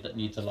area that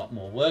needs a lot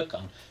more work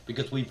on,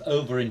 because we've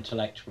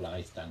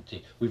over-intellectualized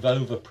Dante, we've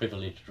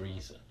over-privileged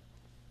reason.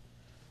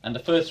 And the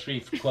first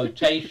three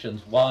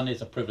quotations, one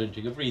is a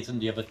privileging of reason,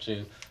 the other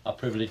two are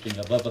privileging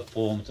of other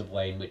forms of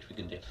way in which we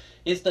can deal,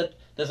 is that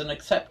there's an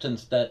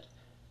acceptance that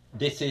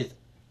this is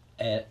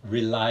a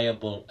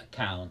reliable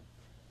account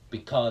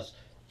because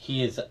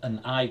he is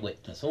an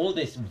eyewitness. All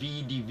this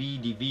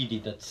vidi,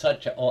 that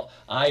such a, or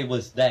I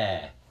was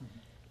there,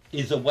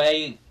 is a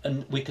way,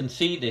 and we can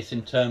see this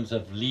in terms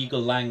of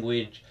legal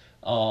language,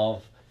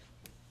 of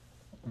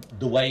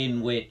the way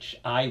in which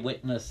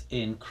eyewitness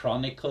in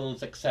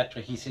chronicles,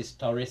 etc., he's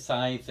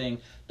historicizing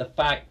the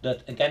fact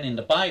that, again, in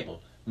the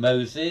Bible,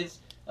 Moses,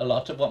 a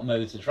lot of what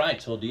Moses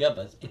writes, or the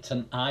others, it's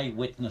an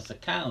eyewitness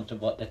account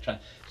of what they're trying.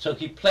 So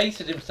he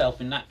places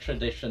himself in that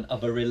tradition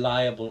of a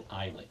reliable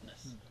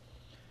eyewitness.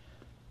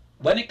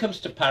 When it comes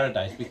to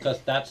paradise,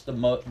 because that's the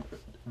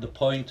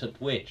point at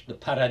which the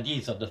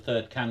Paradiso, the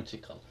third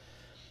canticle,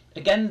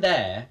 again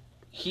there,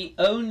 he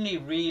only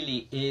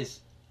really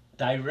is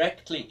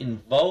directly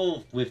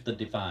involved with the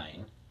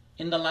divine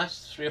in the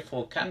last 3 or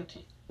 4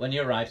 canti, when he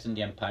arrives in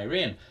the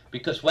Empyrean,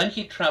 because when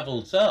he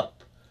travels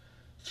up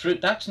through,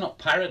 that's not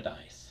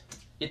paradise,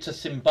 it's a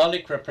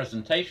symbolic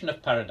representation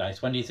of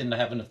paradise. When he's in the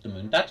heaven of the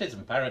moon, that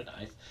isn't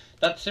paradise,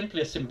 that's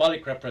simply a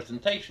symbolic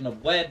representation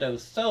of where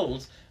those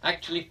souls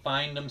actually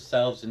find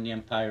themselves in the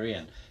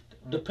Empyrean.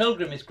 The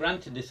pilgrim is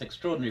granted this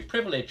extraordinary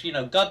privilege. You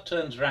know, God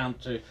turns around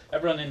to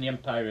everyone in the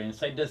Empyrean and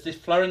says, there's this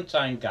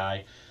Florentine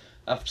guy,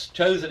 I've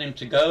chosen him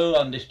to go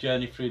on this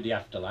journey through the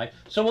afterlife.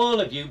 So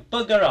all of you,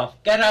 bugger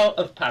off, get out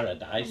of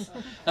paradise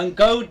and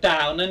go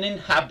down and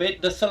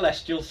inhabit the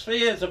celestial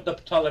spheres of the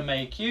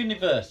Ptolemaic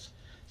universe,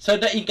 so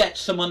that he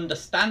gets some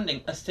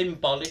understanding, a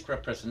symbolic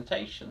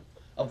representation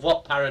of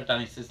what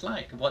paradise is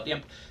like. Of what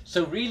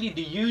so really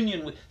the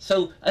union with,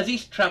 so as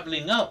he's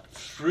travelling up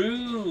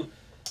through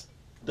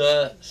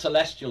the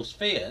celestial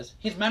spheres,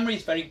 his memory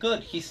is very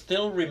good. He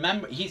still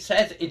remembers. He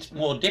says it's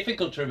more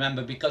difficult to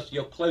remember because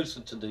you're closer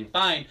to the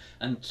divine,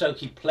 and so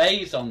he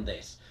plays on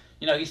this.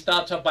 You know, he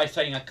starts off by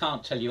saying, I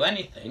can't tell you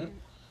anything.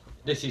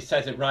 This, he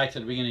says it right at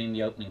the beginning in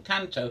the opening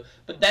canto,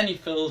 but then he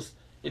feels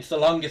it's the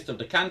longest of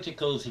the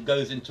canticles. He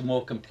goes into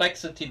more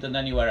complexity than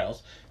anywhere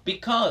else,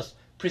 because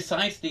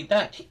precisely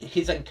that.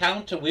 His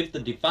encounter with the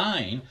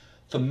divine,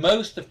 for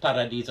most of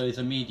Paradiso, is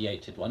a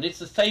mediated one. It's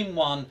the same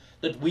one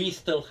that we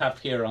still have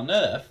here on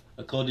earth,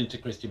 according to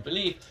Christian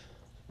belief,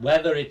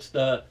 whether it's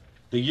the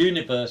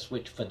universe,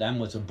 which for them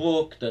was a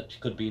book that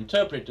could be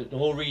interpreted,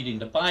 or reading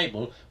the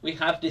Bible. We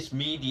have this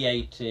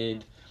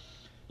mediated,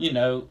 you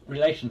know,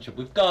 relationship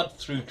with God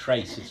through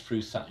traces,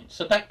 through signs.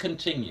 So that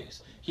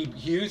continues. He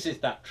uses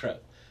that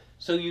trope.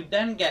 So you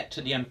then get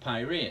to the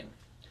Empyrean.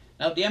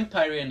 Now the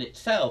Empyrean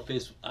itself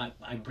is,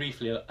 I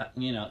briefly,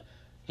 you know,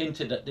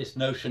 hinted at this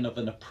notion of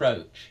an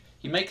approach.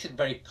 He makes it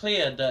very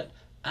clear that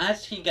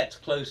as he gets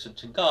closer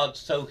to God,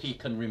 so he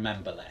can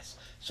remember less.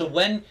 So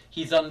when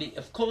he's on the,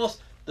 of course,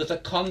 there's a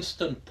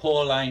constant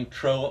Pauline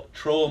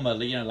trauma,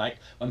 you know, like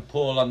when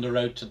Paul on the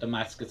road to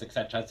Damascus,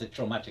 etc., has a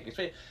traumatic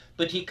experience.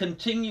 But he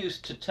continues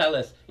to tell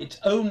us it's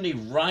only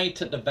right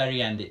at the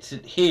very end. It's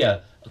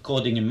here,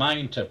 according in my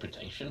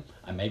interpretation,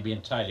 I may be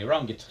entirely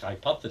wrong, it's a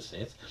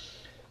hypothesis,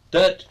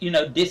 that, you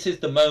know, this is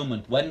the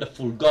moment when the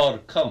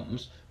fulgor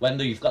comes, when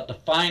you've got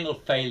the final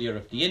failure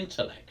of the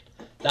intellect.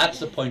 That's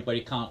the point where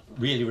he can't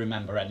really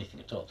remember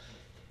anything at all.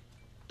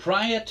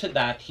 Prior to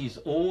that, he's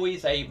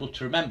always able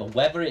to remember,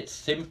 whether it's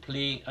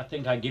simply, I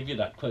think I give you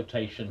that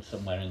quotation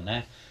somewhere in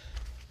there,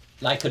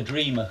 like a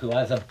dreamer who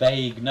has a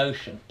vague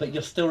notion, but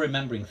you're still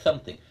remembering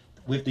something.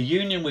 With the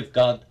union with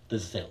God,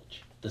 there's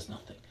zilch, there's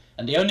nothing.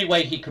 And the only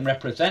way he can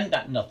represent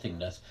that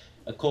nothingness,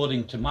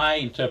 according to my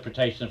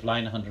interpretation of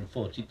line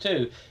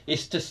 142,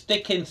 is to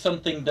stick in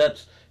something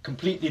that's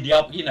completely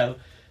you know,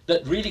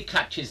 that really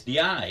catches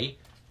the eye,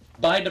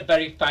 by the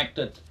very fact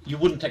that you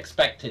wouldn't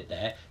expect it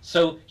there.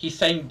 So he's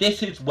saying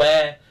this is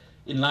where,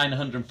 in line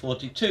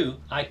 142,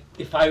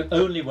 if I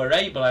only were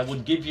able, I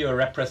would give you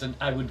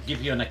I would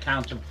give you an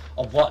account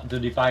of what the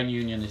divine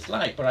union is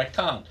like, but I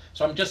can't.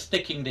 So I'm just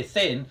sticking this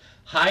in,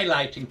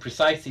 highlighting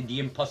precisely the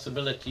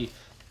impossibility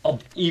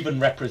of even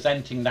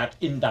representing that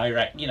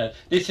indirect. You know,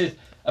 this is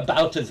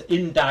about as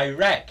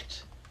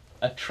indirect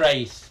a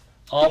trace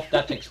of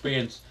that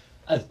experience,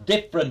 as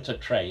different a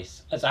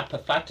trace, as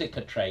apophatic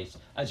a trace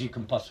as you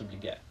can possibly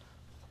get.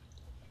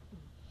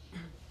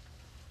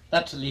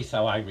 That's at least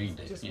how I read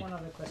it. Just one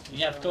other question.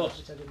 Yeah, of course.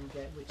 Which I didn't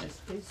get, which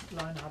is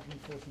line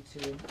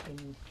 142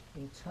 in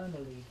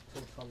internally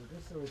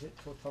tautologous, or is it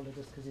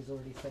tautologous because he's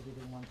already said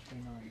it in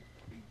 139?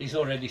 He's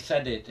already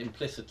said it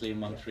implicitly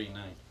in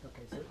 139.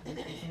 Okay, so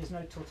there's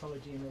no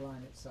tautology in the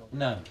line itself?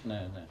 No.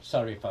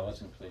 Sorry if I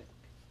wasn't clear.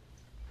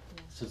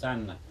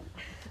 Susanna.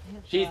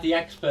 She's the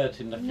expert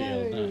in the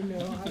field.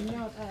 No, I'm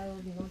not,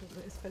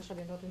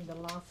 especially not in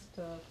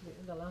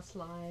the last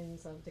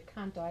lines of the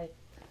canto.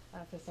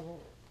 First of all,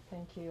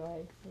 thank you.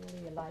 I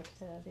really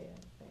liked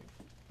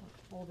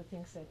all the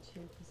things that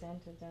you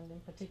presented, and in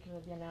particular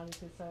the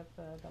analysis of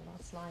the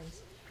last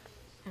lines.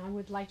 And I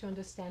would like to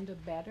understand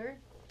it better.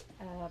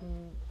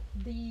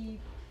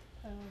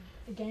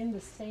 Again,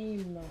 the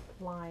same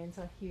lines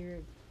are here.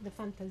 The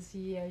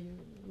fantasia you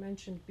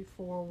mentioned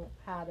before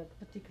had a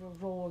particular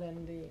role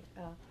in the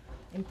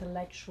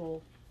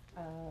intellectual,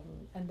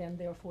 and then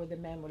therefore the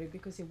memory,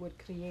 because it would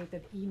create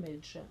an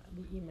image.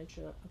 The image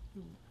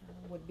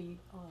would be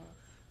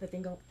the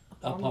thing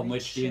upon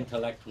which the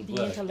intellect would work.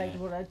 The intellect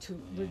would have to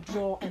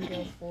withdraw and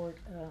therefore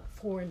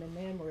form a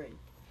memory.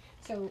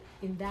 So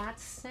in that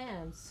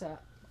sense,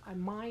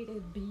 might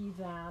it be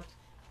that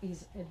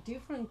is a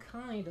different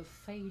kind of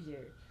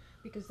failure,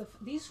 because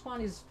this one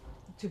is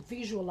to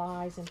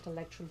visualize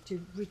intellectually,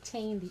 to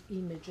retain the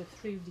image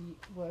through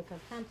the work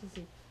of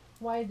fantasy,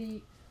 while the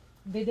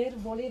veder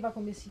voleva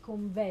come si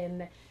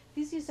convenne,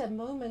 this is a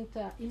moment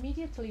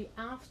immediately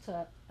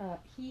after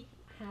he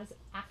has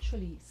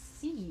actually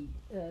seen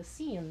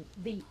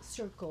the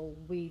circle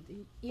with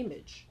the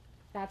image.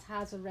 That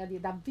has already,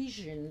 that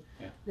vision,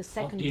 the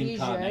second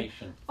vision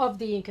of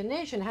the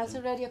incarnation has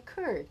already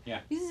occurred.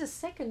 Yeah. This is a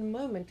second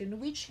moment in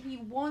which he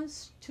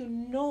wants to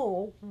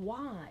know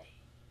why.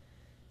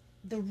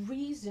 The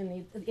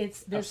reason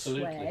it's this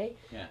way.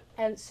 Yeah.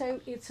 And so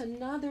it's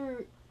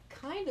another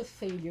kind of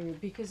failure,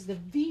 because the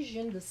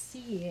vision, the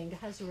seeing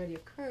has already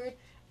occurred,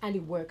 and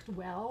it worked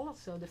well,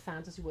 so the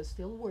fantasy was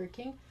still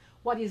working.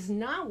 What is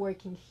not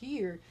working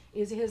here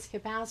is his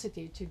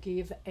capacity to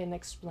give an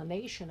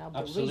explanation of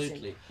the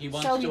reason. He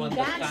wants so to in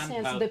understand that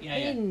sense, how, the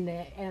pin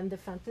and the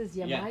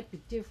fantasia might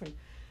be different.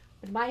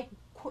 But my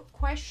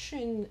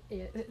question,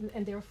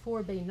 and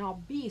therefore may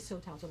not be so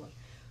tautological,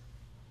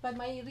 but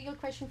my real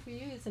question for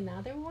you is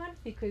another one,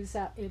 because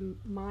in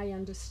my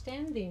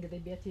understanding, the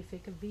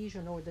beatific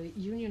vision or the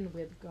union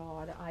with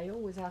God, I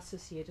always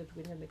associated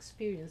with an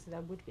experience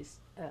that would be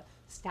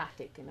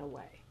static in a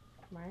way,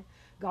 right?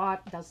 God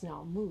does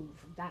not move.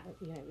 That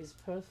is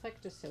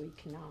perfect, so he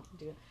cannot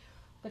do it.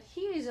 But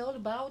here is all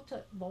about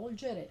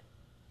volgere.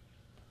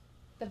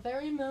 The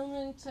very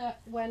moment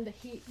when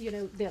he,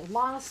 the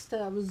last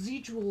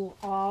residual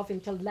of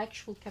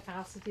intellectual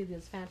capacity,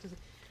 this fantasy,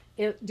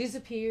 it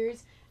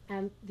disappears,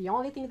 and the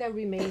only thing that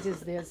remains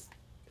is this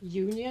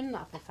union,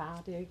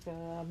 apophatic,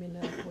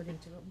 according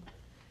to him.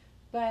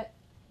 But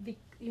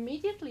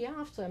immediately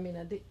after,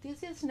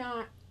 this is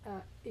not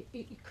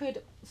it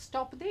could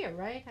stop there,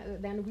 right?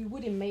 Then we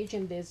would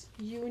imagine this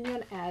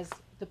union as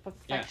the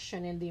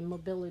perfection and the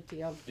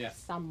immobility of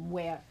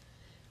somewhere.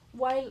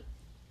 While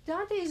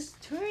Dante is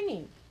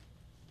turning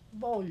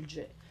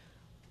volge.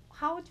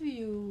 How do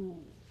you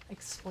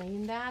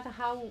explain that?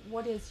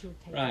 What is your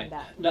take on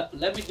that? Now,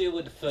 let me deal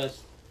with the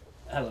first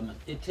element.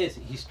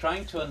 He's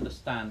trying to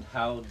understand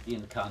how the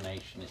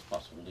incarnation is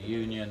possible, the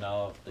union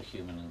of the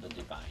human and the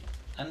divine.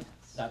 And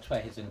that's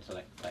where his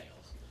intellect fails.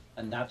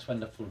 And that's when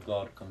the full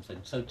God comes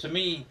in. So to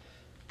me,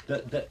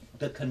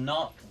 there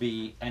cannot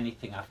be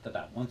anything after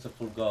that. Once the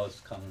full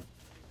God's come,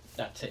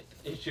 that's it.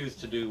 Issues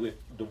to do with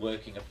the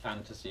working of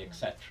fantasy,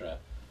 etc.,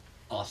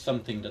 are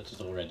something that has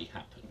already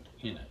happened,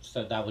 you know.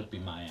 So that would be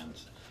my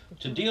answer.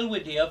 To deal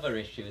with the other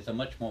issue is a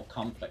much more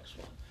complex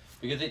one,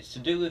 because it's to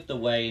do with the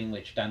way in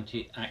which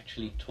Dante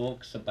actually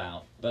talks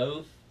about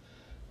both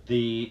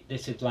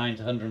this is lines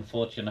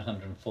 140 and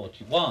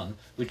 141,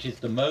 which is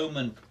the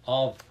moment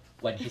of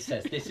when he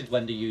says this is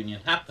when the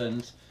union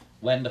happens,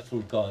 when the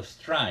full God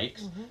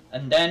strikes,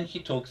 and then he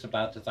talks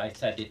about, as I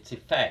said, its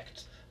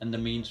effect and the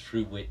means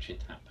through which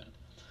it happened.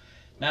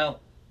 Now,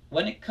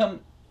 when it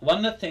comes,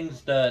 one of the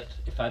things that,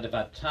 if I'd have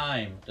had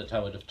time, that I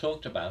would have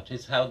talked about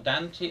is how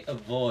Dante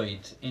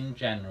avoids, in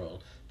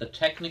general, the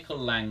technical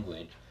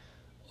language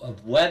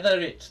of whether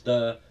it's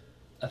the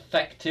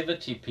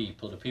affectivity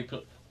people, the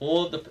people,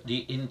 or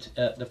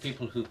the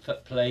people who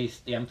place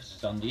the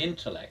emphasis on the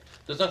intellect.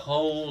 There's a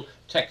whole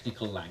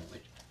technical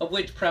language, of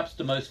which perhaps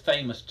the most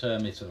famous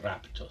term is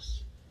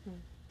raptus.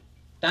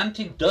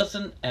 Dante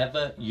doesn't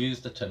ever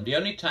use the term. The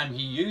only time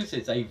he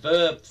uses a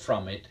verb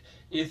from it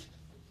is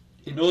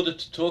in order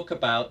to talk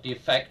about the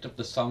effect of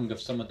the Song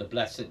of Some of the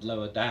Blessed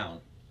lower down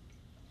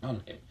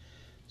on him.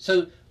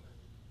 So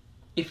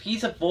if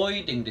he's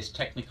avoiding this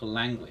technical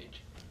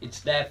language, it's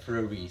there for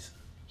a reason.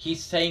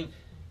 He's saying,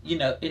 you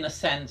know, in a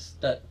sense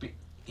that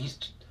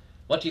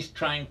what he's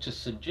trying to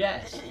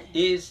suggest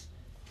is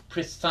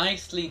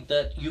precisely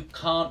that you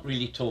can't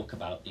really talk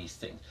about these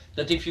things.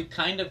 That if you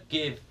kind of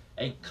give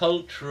a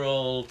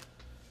cultural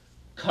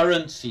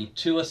currency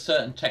to a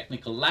certain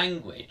technical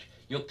language,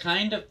 you're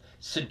kind of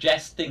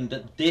suggesting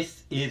that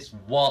this is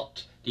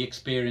what the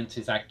experience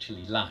is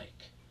actually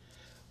like.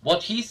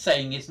 What he's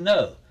saying is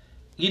no,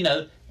 you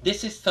know,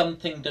 this is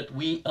something that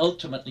we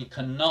ultimately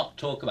cannot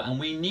talk about, and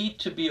we need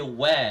to be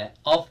aware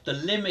of the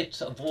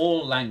limits of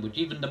all language,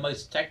 even the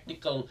most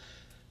technical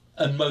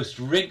and most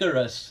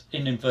rigorous,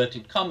 in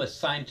inverted commas,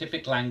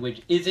 scientific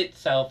language is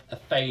itself a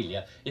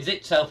failure, is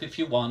itself, if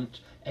you want,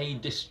 a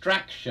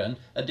distraction,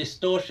 a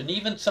distortion,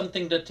 even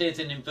something that is,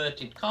 in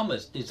inverted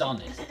commas,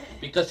 dishonest,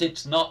 because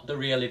it's not the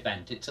real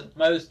event. It's at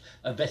most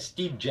a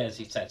vestige, as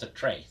he says, a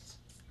trace.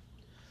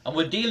 And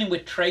we're dealing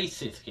with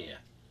traces here,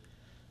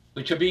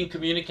 which are being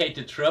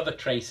communicated through other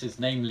traces,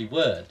 namely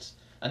words.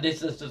 And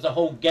there's a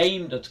whole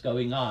game that's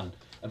going on,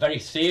 a very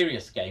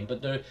serious game,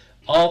 but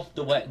of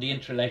the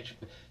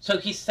intellectual. So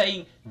he's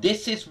saying,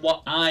 this is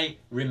what I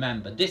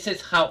remember. This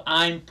is how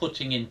I'm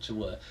putting into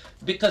work.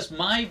 Because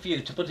my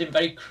view, to put it in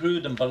very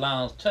crude and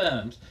banal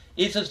terms,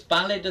 is as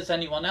valid as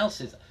anyone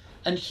else's.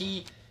 And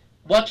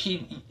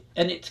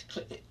it's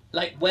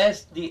like,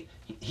 where's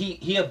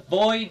he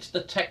avoids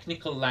the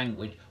technical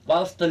language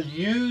whilst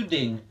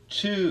alluding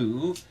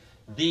to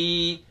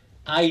the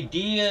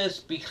ideas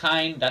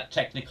behind that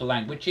technical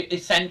language, which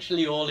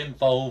essentially all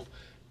involve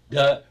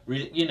the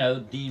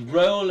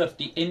role of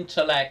the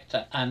intellect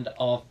and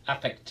of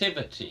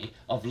affectivity,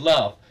 of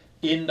love,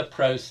 in the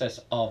process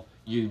of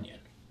union.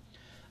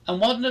 And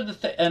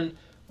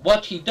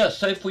what he does,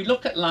 so if we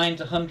look at lines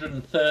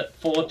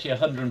 140,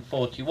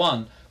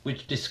 141,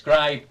 which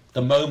describe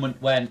the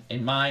moment when,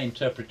 in my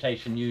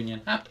interpretation,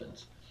 union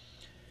happens,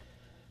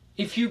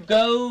 if you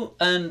go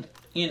and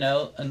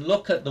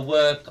look at the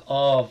work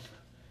of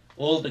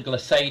all the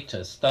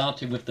glaciators,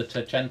 starting with the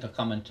Trecento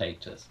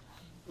commentators,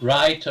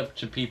 right up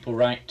to people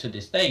right to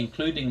this day,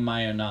 including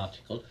my own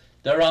article,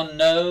 there are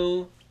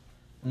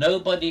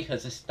nobody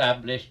has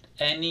established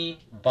any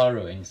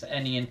borrowings,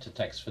 any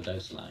intertext for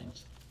those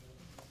lines.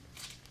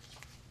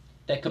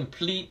 They're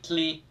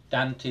completely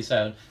Dante's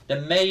own.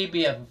 There may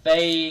be a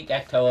vague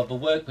echo of a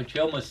work which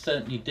you almost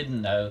certainly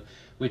didn't know,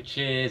 which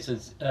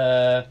is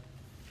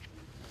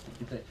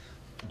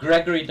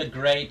Gregory the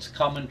Great's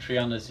commentary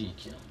on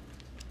Ezekiel.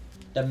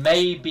 There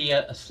may be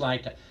a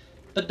slight,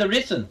 but there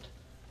isn't.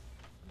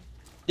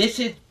 This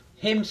is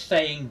him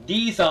saying,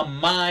 these are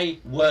my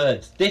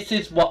words. This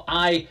is what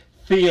I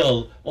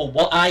feel, or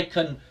what I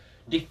can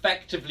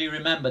defectively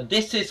remember.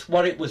 This is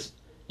what it was,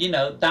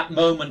 that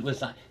moment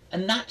was like.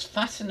 And that's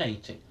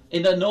fascinating.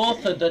 In an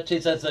author that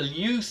is as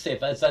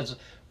elusive, as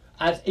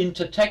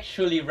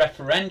intertextually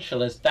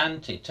referential as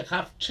Dante, to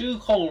have two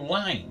whole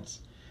lines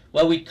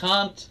where we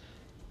can't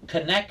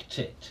connect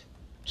it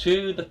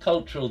to the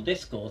cultural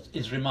discourse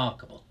is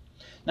remarkable.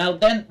 Now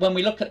then, when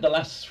we look at the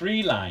last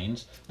three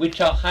lines,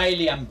 which are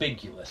highly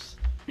ambiguous,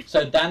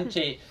 so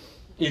Dante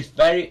is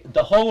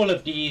the whole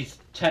of these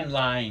 10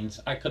 lines,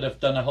 I could have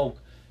done a whole,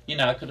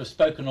 I could have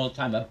spoken all the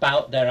time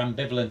about their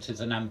ambivalences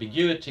and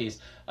ambiguities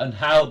and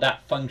how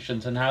that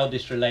functions and how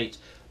this relates.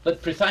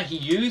 But precisely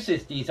he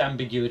uses these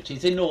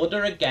ambiguities in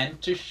order again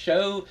to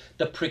show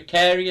the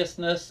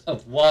precariousness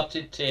of what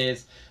it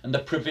is and the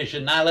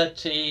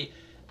provisionality,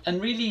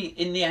 and really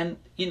in the end,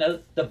 you know,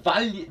 the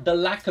value, the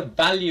lack of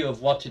value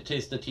of what it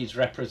is that he's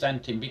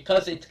representing,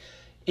 because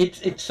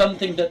it's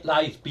something that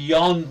lies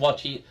beyond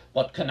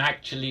what can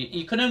actually,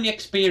 you can only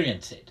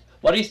experience it.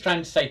 What he's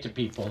trying to say to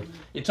people,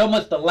 it's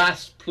almost the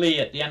last plea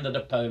at the end of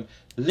the poem: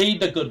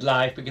 lead a good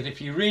life, because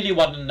if you really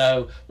want to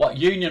know what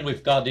union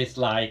with God is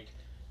like,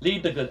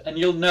 lead the good, and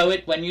you'll know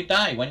it when you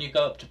die, when you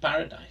go up to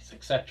paradise,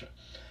 etc.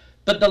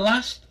 But the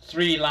last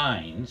three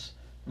lines,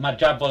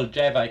 Maja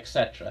Voljeva,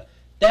 etc.,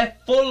 they're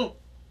full,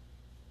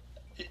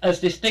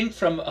 as distinct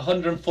from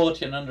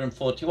 140 and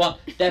 141,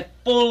 they're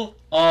full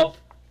of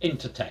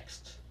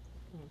intertext.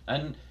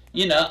 And,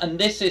 you know, and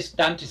this is,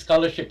 Dante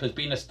scholarship has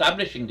been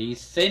establishing these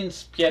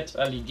since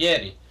Pietro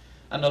Alighieri,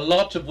 and a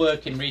lot of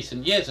work in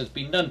recent years has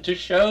been done to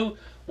show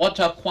what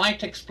are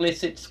quite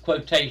explicit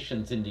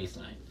quotations in these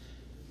lines.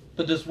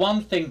 But there's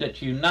one thing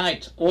that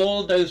unites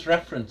all those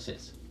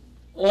references,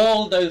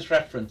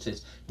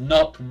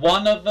 not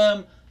one of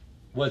them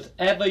was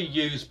ever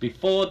used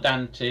before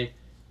Dante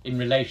in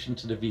relation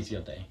to the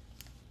Visio Dei.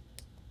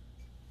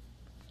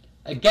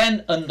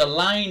 Again,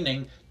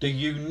 underlining the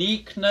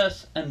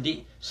uniqueness and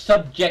the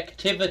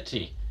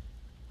subjectivity,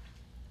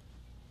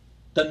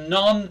 the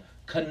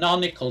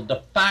non-canonical,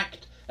 the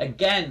fact,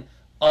 again,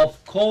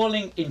 of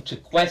calling into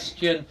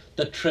question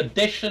the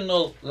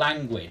traditional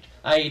language,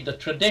 i.e. the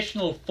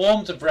traditional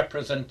forms of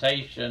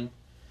representation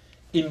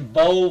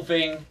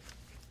involving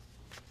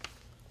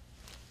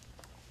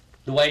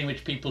the way in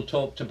which people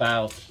talked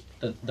about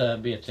the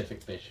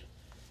beatific vision.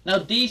 Now,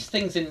 these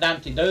things in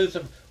Dante, those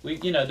of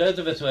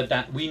us who are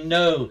Dante, we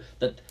know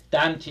that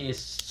Dante is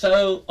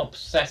so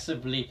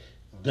obsessively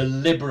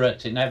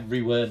deliberate in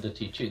every word that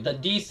he chooses,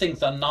 that these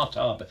things are not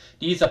arbitrary.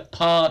 These are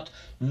part,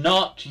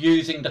 not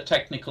using the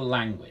technical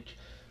language,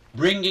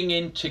 bringing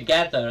in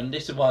together, and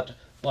this is what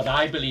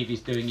I believe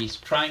he's doing. He's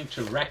trying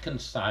to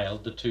reconcile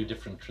the two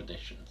different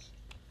traditions.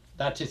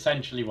 That's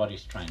essentially what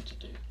he's trying to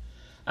do.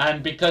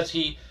 And because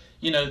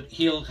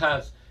he'll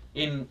have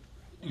in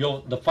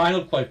the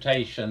final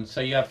quotation,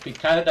 so you have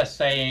Piccarda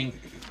saying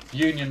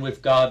union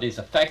with God is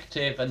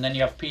affective, and then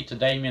you have Peter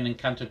Damian in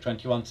Canto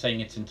 21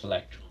 saying it's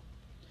intellectual.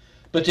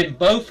 But in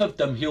both of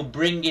them, he'll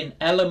bring in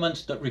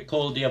elements that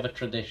recall the other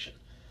tradition.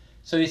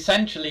 So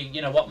essentially,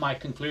 what my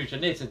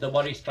conclusion is that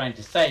what he's trying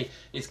to say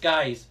is,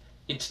 guys,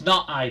 it's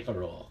not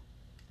either or.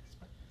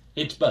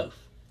 It's both.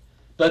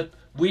 But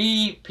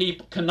we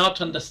people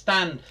cannot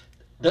understand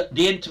the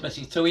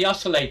intimacy. So he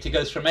oscillates. He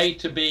goes from A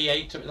to B,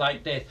 A to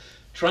like this,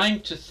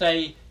 trying to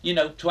say,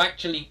 to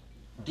actually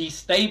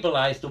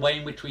destabilize the way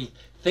in which we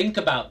think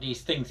about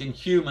these things in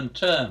human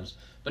terms,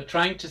 but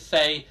trying to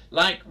say,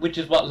 which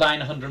is what line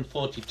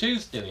 142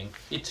 is doing,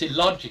 it's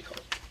illogical.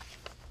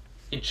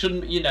 It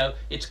shouldn't,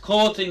 it's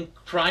causing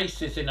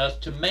crisis in us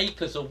to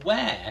make us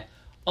aware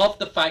of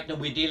the fact that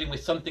we're dealing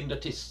with something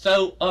that is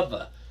so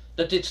other,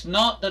 that it's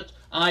not that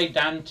I,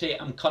 Dante,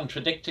 am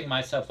contradicting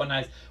myself when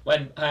I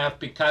have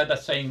Piccarda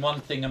saying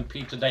one thing and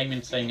Peter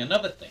Damian saying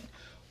another thing.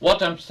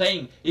 What I'm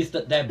saying is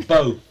that they're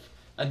both,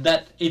 and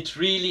that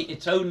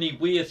it's only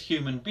we as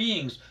human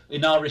beings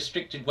in our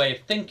restricted way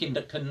of thinking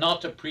that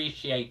cannot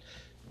appreciate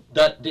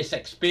that this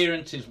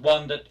experience is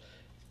one that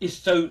is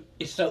so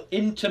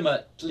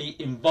intimately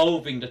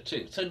involving the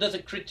two. So there's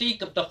a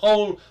critique of the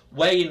whole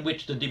way in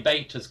which the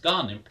debate has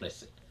gone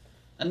implicit.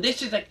 And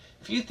this is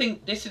if you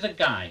think this is a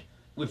guy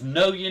with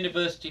no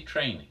university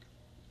training,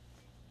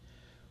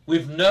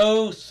 with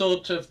no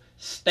sort of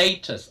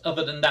status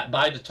other than that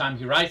by the time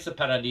he writes the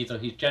Paradiso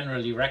he's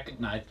generally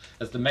recognized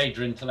as the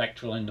major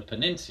intellectual in the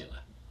peninsula,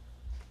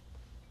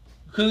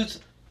 who's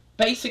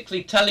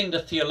basically telling the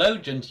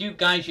theologians, you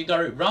guys, you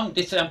got it wrong.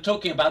 I'm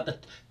talking about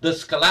the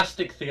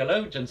scholastic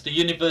theologians, the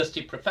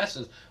university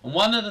professors. And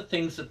one of the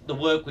things that the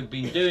work we've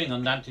been doing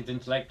on Dante's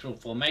intellectual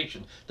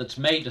formation that's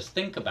made us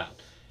think about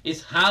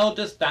is, how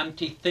does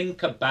Dante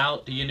think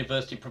about the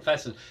university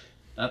professors?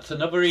 That's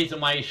another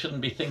reason why he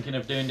shouldn't be thinking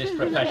of doing this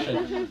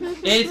profession,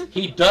 is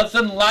he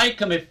doesn't like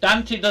them. If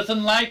Dante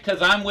doesn't like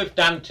us, I'm with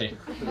Dante.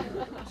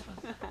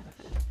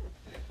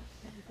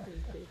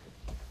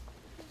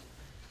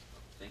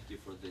 Thank you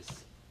for the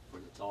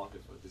talk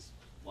and for this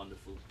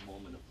wonderful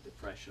moment of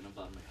depression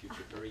about my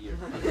future career.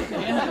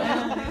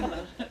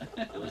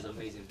 It was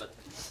amazing. But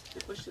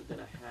the question that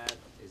I had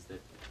is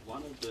that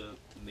one of the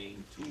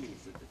main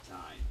tools at the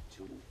time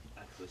to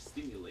actually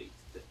stimulate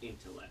the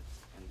intellect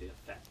and the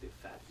affective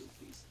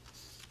faculties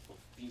of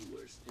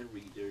viewers and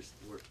readers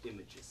were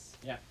images.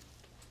 Yeah.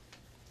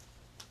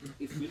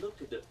 If we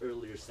look at the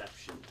early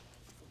reception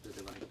of the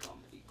Divine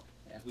Comedy,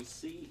 we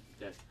see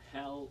that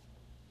hell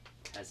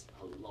has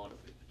a lot of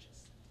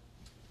images,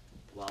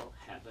 while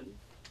heaven,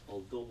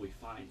 although we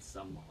find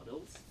some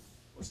models,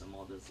 or some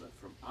models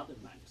from other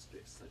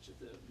manuscripts, such as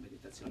the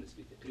Meditationes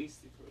Vitae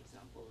Christi, for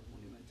example,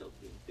 monumental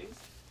paintings,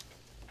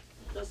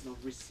 does not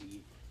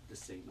receive the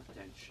same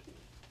attention.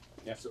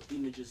 Yeah. So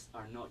images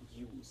are not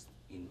used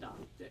in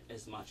Dante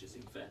as much as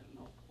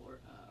Inferno or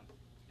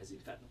as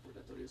Inferno.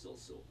 Purgatorio is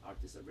also,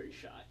 artists are very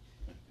shy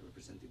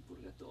representing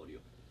Purgatorio.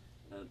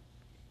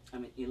 I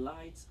mean, in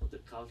light of the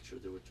culture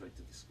that we're trying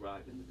to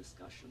describe in the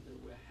discussion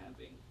that we're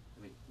having,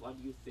 I mean, why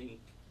do you think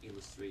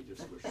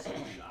illustrators were so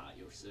shy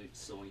or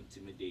so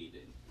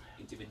intimidated?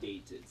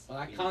 Well,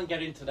 I can't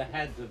get into the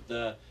heads of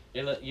the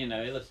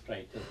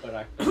illustrators, but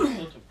I can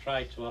sort of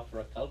try to offer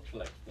a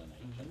cultural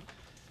explanation.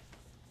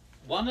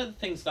 One of the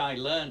things that I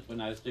learned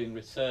when I was doing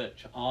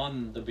research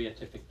on the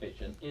beatific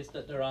vision is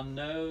that there are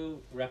no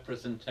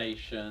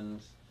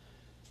representations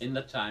in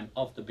the time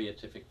of the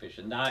beatific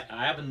vision. Now,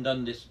 I haven't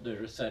done the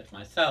research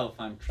myself.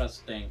 I'm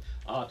trusting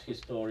art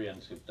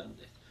historians who've done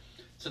this.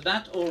 So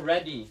that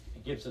already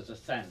gives us a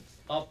sense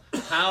of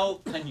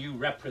how can you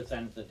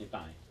represent the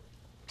divine.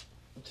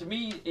 To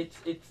me,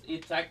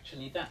 it's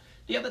actually that.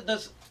 The other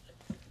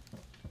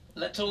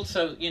let's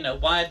also,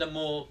 why are there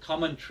more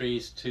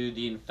commentaries to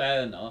the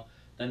Inferno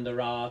than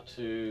there are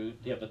to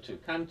the other two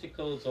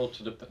canticles, or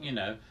to the,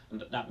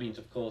 and that means,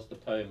 of course, the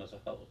poem as a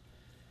whole.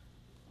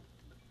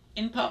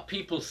 In part,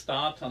 people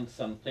start on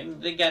something,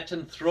 they get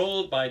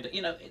enthralled by the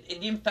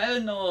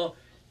Inferno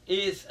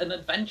is an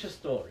adventure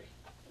story.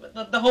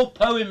 The whole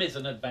poem is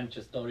an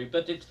adventure story,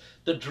 but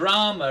the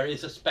drama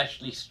is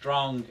especially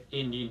strong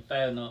in the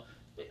Inferno,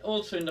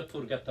 also in the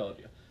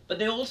Purgatorio. But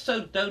they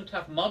also don't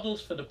have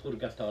models for the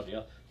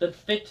Purgatorio that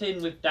fit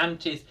in with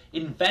Dante's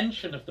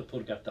invention of the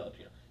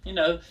Purgatorio.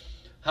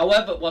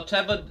 However,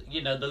 whatever,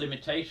 the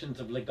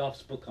limitations of Le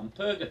Goff's book on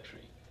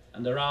purgatory,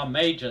 and there are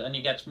major, and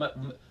he gets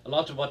a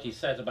lot of what he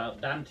says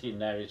about Dante in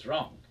there is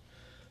wrong.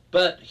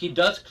 But he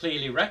does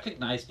clearly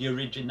recognize the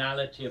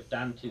originality of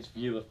Dante's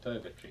view of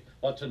purgatory.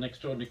 What an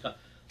extraordinary...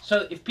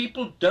 So if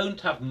people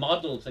don't have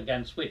models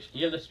against which,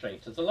 the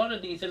illustrators, a lot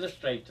of these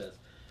illustrators,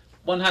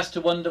 one has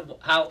to wonder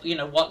how,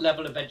 what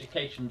level of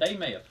education they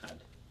may have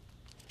had.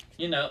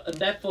 And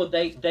therefore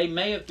they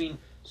may have been...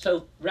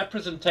 So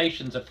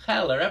representations of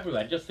hell are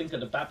everywhere. Just think of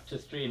the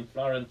baptistry in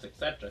Florence,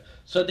 etc.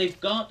 So they've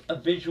got a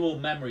visual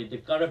memory,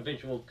 they've got a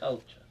visual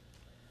culture.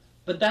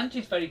 But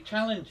Dante's very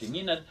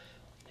challenging,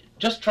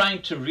 just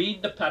trying to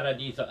read the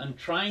Paradiso and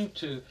trying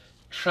to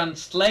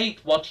translate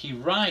what he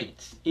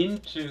writes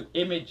into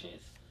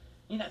images.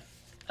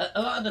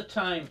 A lot of the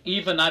time,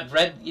 even I've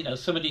read,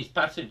 some of these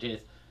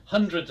passages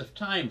hundreds of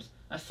times,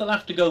 I still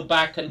have to go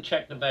back and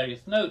check the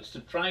various notes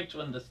to try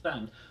to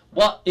understand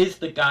what is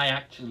the guy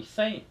actually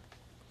saying.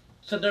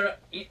 So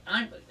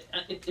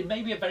it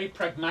may be a very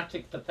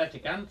pragmatic,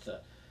 pathetic answer,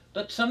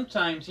 but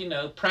sometimes,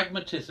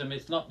 pragmatism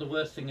is not the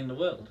worst thing in the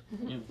world.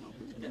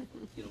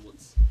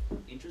 What's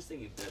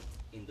interesting is that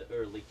in the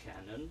early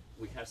canon,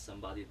 we have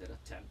somebody that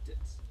attempted.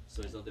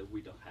 So it's not that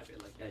we don't have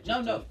it. Like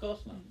Egypt, no, of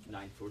course not.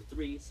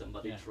 943,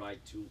 somebody tried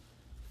to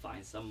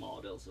find some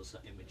models or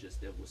some images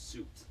that would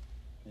suit.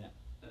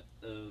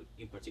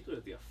 In particular,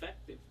 the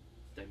affective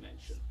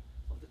dimension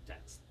of the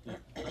text.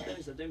 But there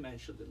is a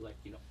dimension that,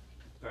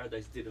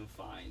 Paradise didn't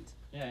find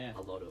a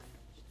lot of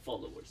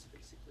followers,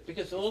 basically.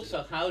 Because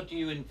also, how do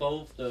you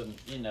involve them,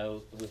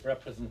 with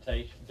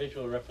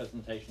visual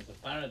representations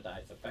of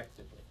Paradise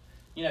effectively?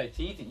 It's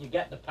easy. You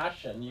get the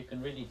passion, you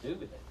can really do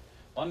with it.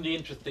 One of the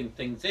interesting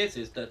things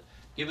is that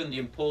given the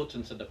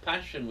importance of the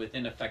passion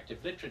within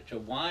effective literature,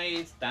 why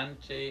is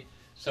Dante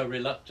so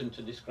reluctant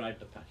to describe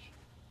the passion?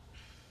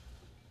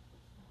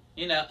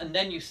 And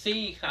then you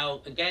see how,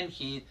 again,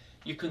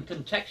 you can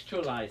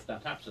contextualize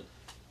that absolutely.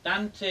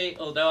 Dante,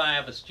 although I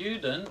have a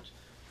student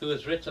who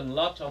has written a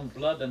lot on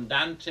blood, and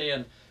Dante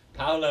and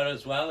Paula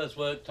as well has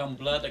worked on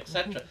blood,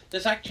 etc.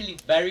 There's actually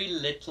very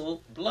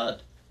little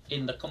blood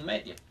in the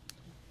Commedia.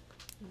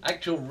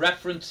 Actual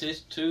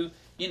references to,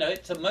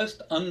 it's the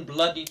most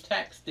unbloody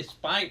text,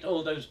 despite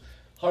all those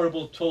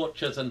horrible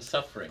tortures and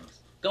sufferings.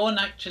 Go and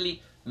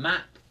actually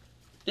map.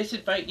 This is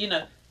very,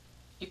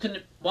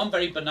 one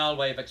very banal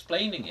way of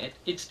explaining it,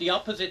 it's the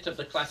opposite of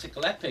the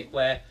classical epic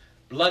where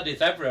blood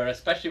is everywhere,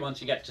 especially once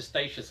you get to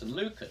Statius and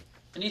Lucan.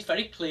 And he's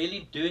very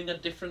clearly doing a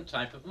different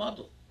type of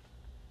model.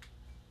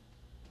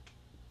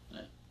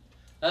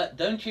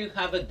 Don't you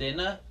have a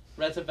dinner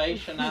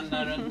reservation,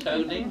 Anna and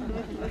Tony?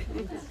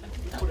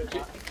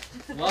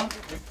 What?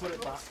 We put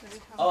it back.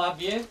 Oh,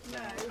 have you?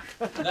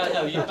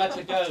 No, you'd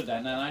better go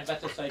then, and I'd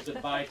better say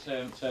goodbye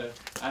to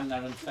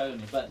Anna and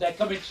Tony. But they're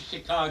coming to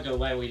Chicago,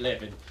 where we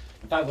live. In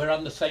fact, we're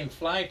on the same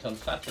flight on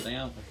Saturday,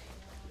 aren't we?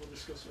 We'll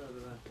discuss further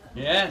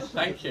there. Yes,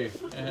 thank you.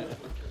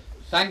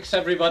 Thanks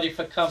everybody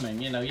for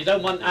coming. You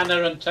don't want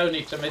Anna and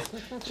Tony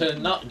to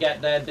not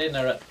get their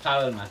dinner at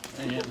Palma.